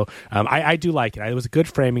 And so I do like it. It was a good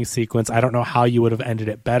framing sequence. I don't know how you would have ended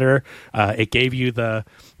it better. It gave you the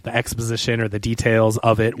exposition or the details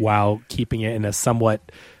of it while keeping it in a somewhat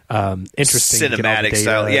interesting cinematic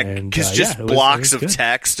style, because blocks of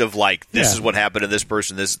text of like, this is what happened to this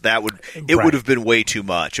person, would have been way too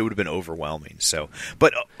much. It would have been overwhelming. So,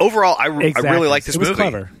 but overall, I really like this movie. It was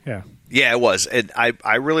clever. Yeah, it was, and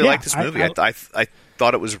I really like this movie. I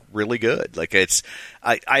thought it was really good. Like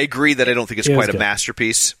I agree that I don't think it's quite a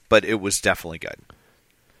masterpiece, but it was definitely good.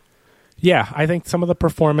 Yeah, I think some of the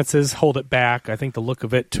performances hold it back. I think the look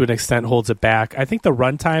of it, to an extent, holds it back. I think the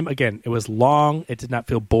runtime, again, it was long. It did not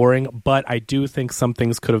feel boring, but I do think some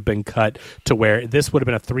things could have been cut to where this would have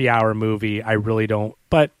been a 3-hour movie. I really don't.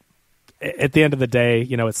 But at the end of the day,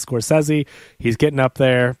 it's Scorsese. He's getting up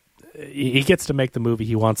there. He gets to make the movie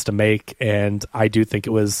he wants to make, and I do think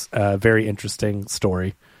it was a very interesting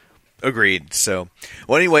story. Agreed. So,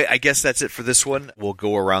 well, anyway, I guess that's it for this one. We'll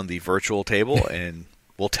go around the virtual table, and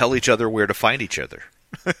we'll tell each other where to find each other.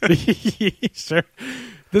 Sure.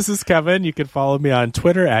 This is Kevin. You can follow me on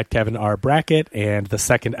Twitter at Kevin R. Brackett, and the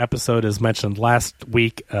second episode, as mentioned last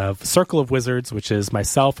week, of Circle of Wizards, which is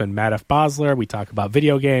myself and Matt F. Bosler. We talk about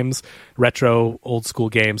video games, retro, old school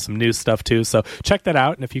games, some new stuff too. So check that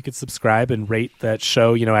out, and if you could subscribe and rate that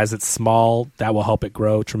show, as it's small, that will help it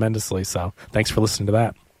grow tremendously. So thanks for listening to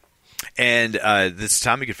that. And this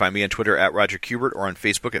time you can find me on Twitter at Roger Kubert, or on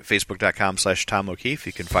Facebook at facebook.com/Tom O'Keefe.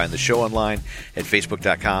 You can find the show online at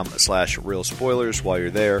facebook.com/Real Spoilers. While you're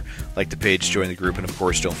there, like the page, join the group, and of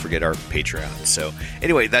course don't forget our Patreon. So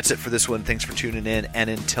anyway, that's it for this one. Thanks for tuning in, and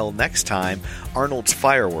until next time, Arnold's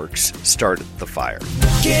fireworks started the fire.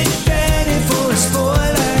 Get ready for a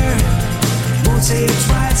spoiler. Won't say it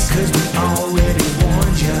twice, cause we already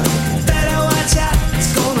warned you. Better watch out,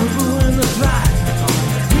 it's gonna ruin the plot.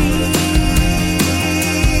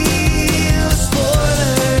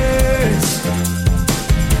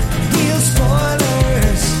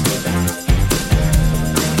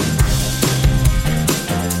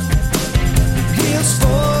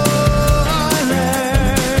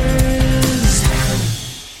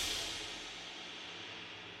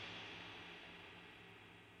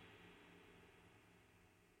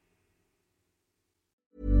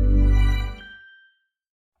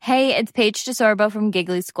 Hey, it's Paige DeSorbo from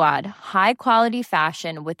Giggly Squad. High quality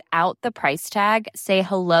fashion without the price tag. Say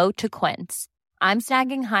hello to Quince. I'm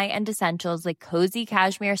snagging high-end essentials like cozy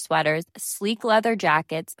cashmere sweaters, sleek leather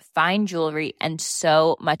jackets, fine jewelry, and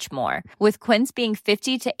so much more. With Quince being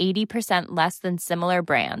 50 to 80% less than similar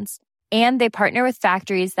brands. And they partner with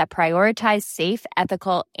factories that prioritize safe,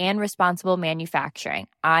 ethical, and responsible manufacturing.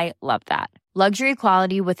 I love that. Luxury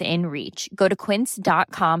quality within reach. Go to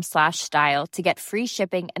quince.com/style to get free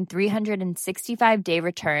shipping and 365-day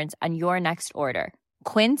returns on your next order.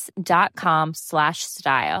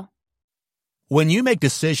 Quince.com/style. When you make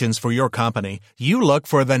decisions for your company, you look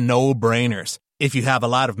for the no-brainers. If you have a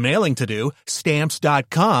lot of mailing to do,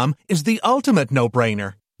 Stamps.com is the ultimate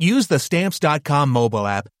no-brainer. Use the Stamps.com mobile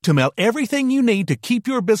app to mail everything you need to keep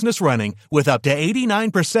your business running with up to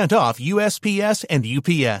 89% off USPS and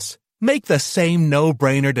UPS. Make the same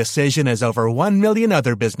no-brainer decision as over 1 million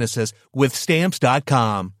other businesses with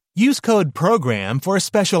Stamps.com. Use code PROGRAM for a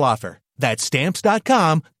special offer. That's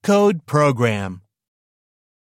Stamps.com, code PROGRAM.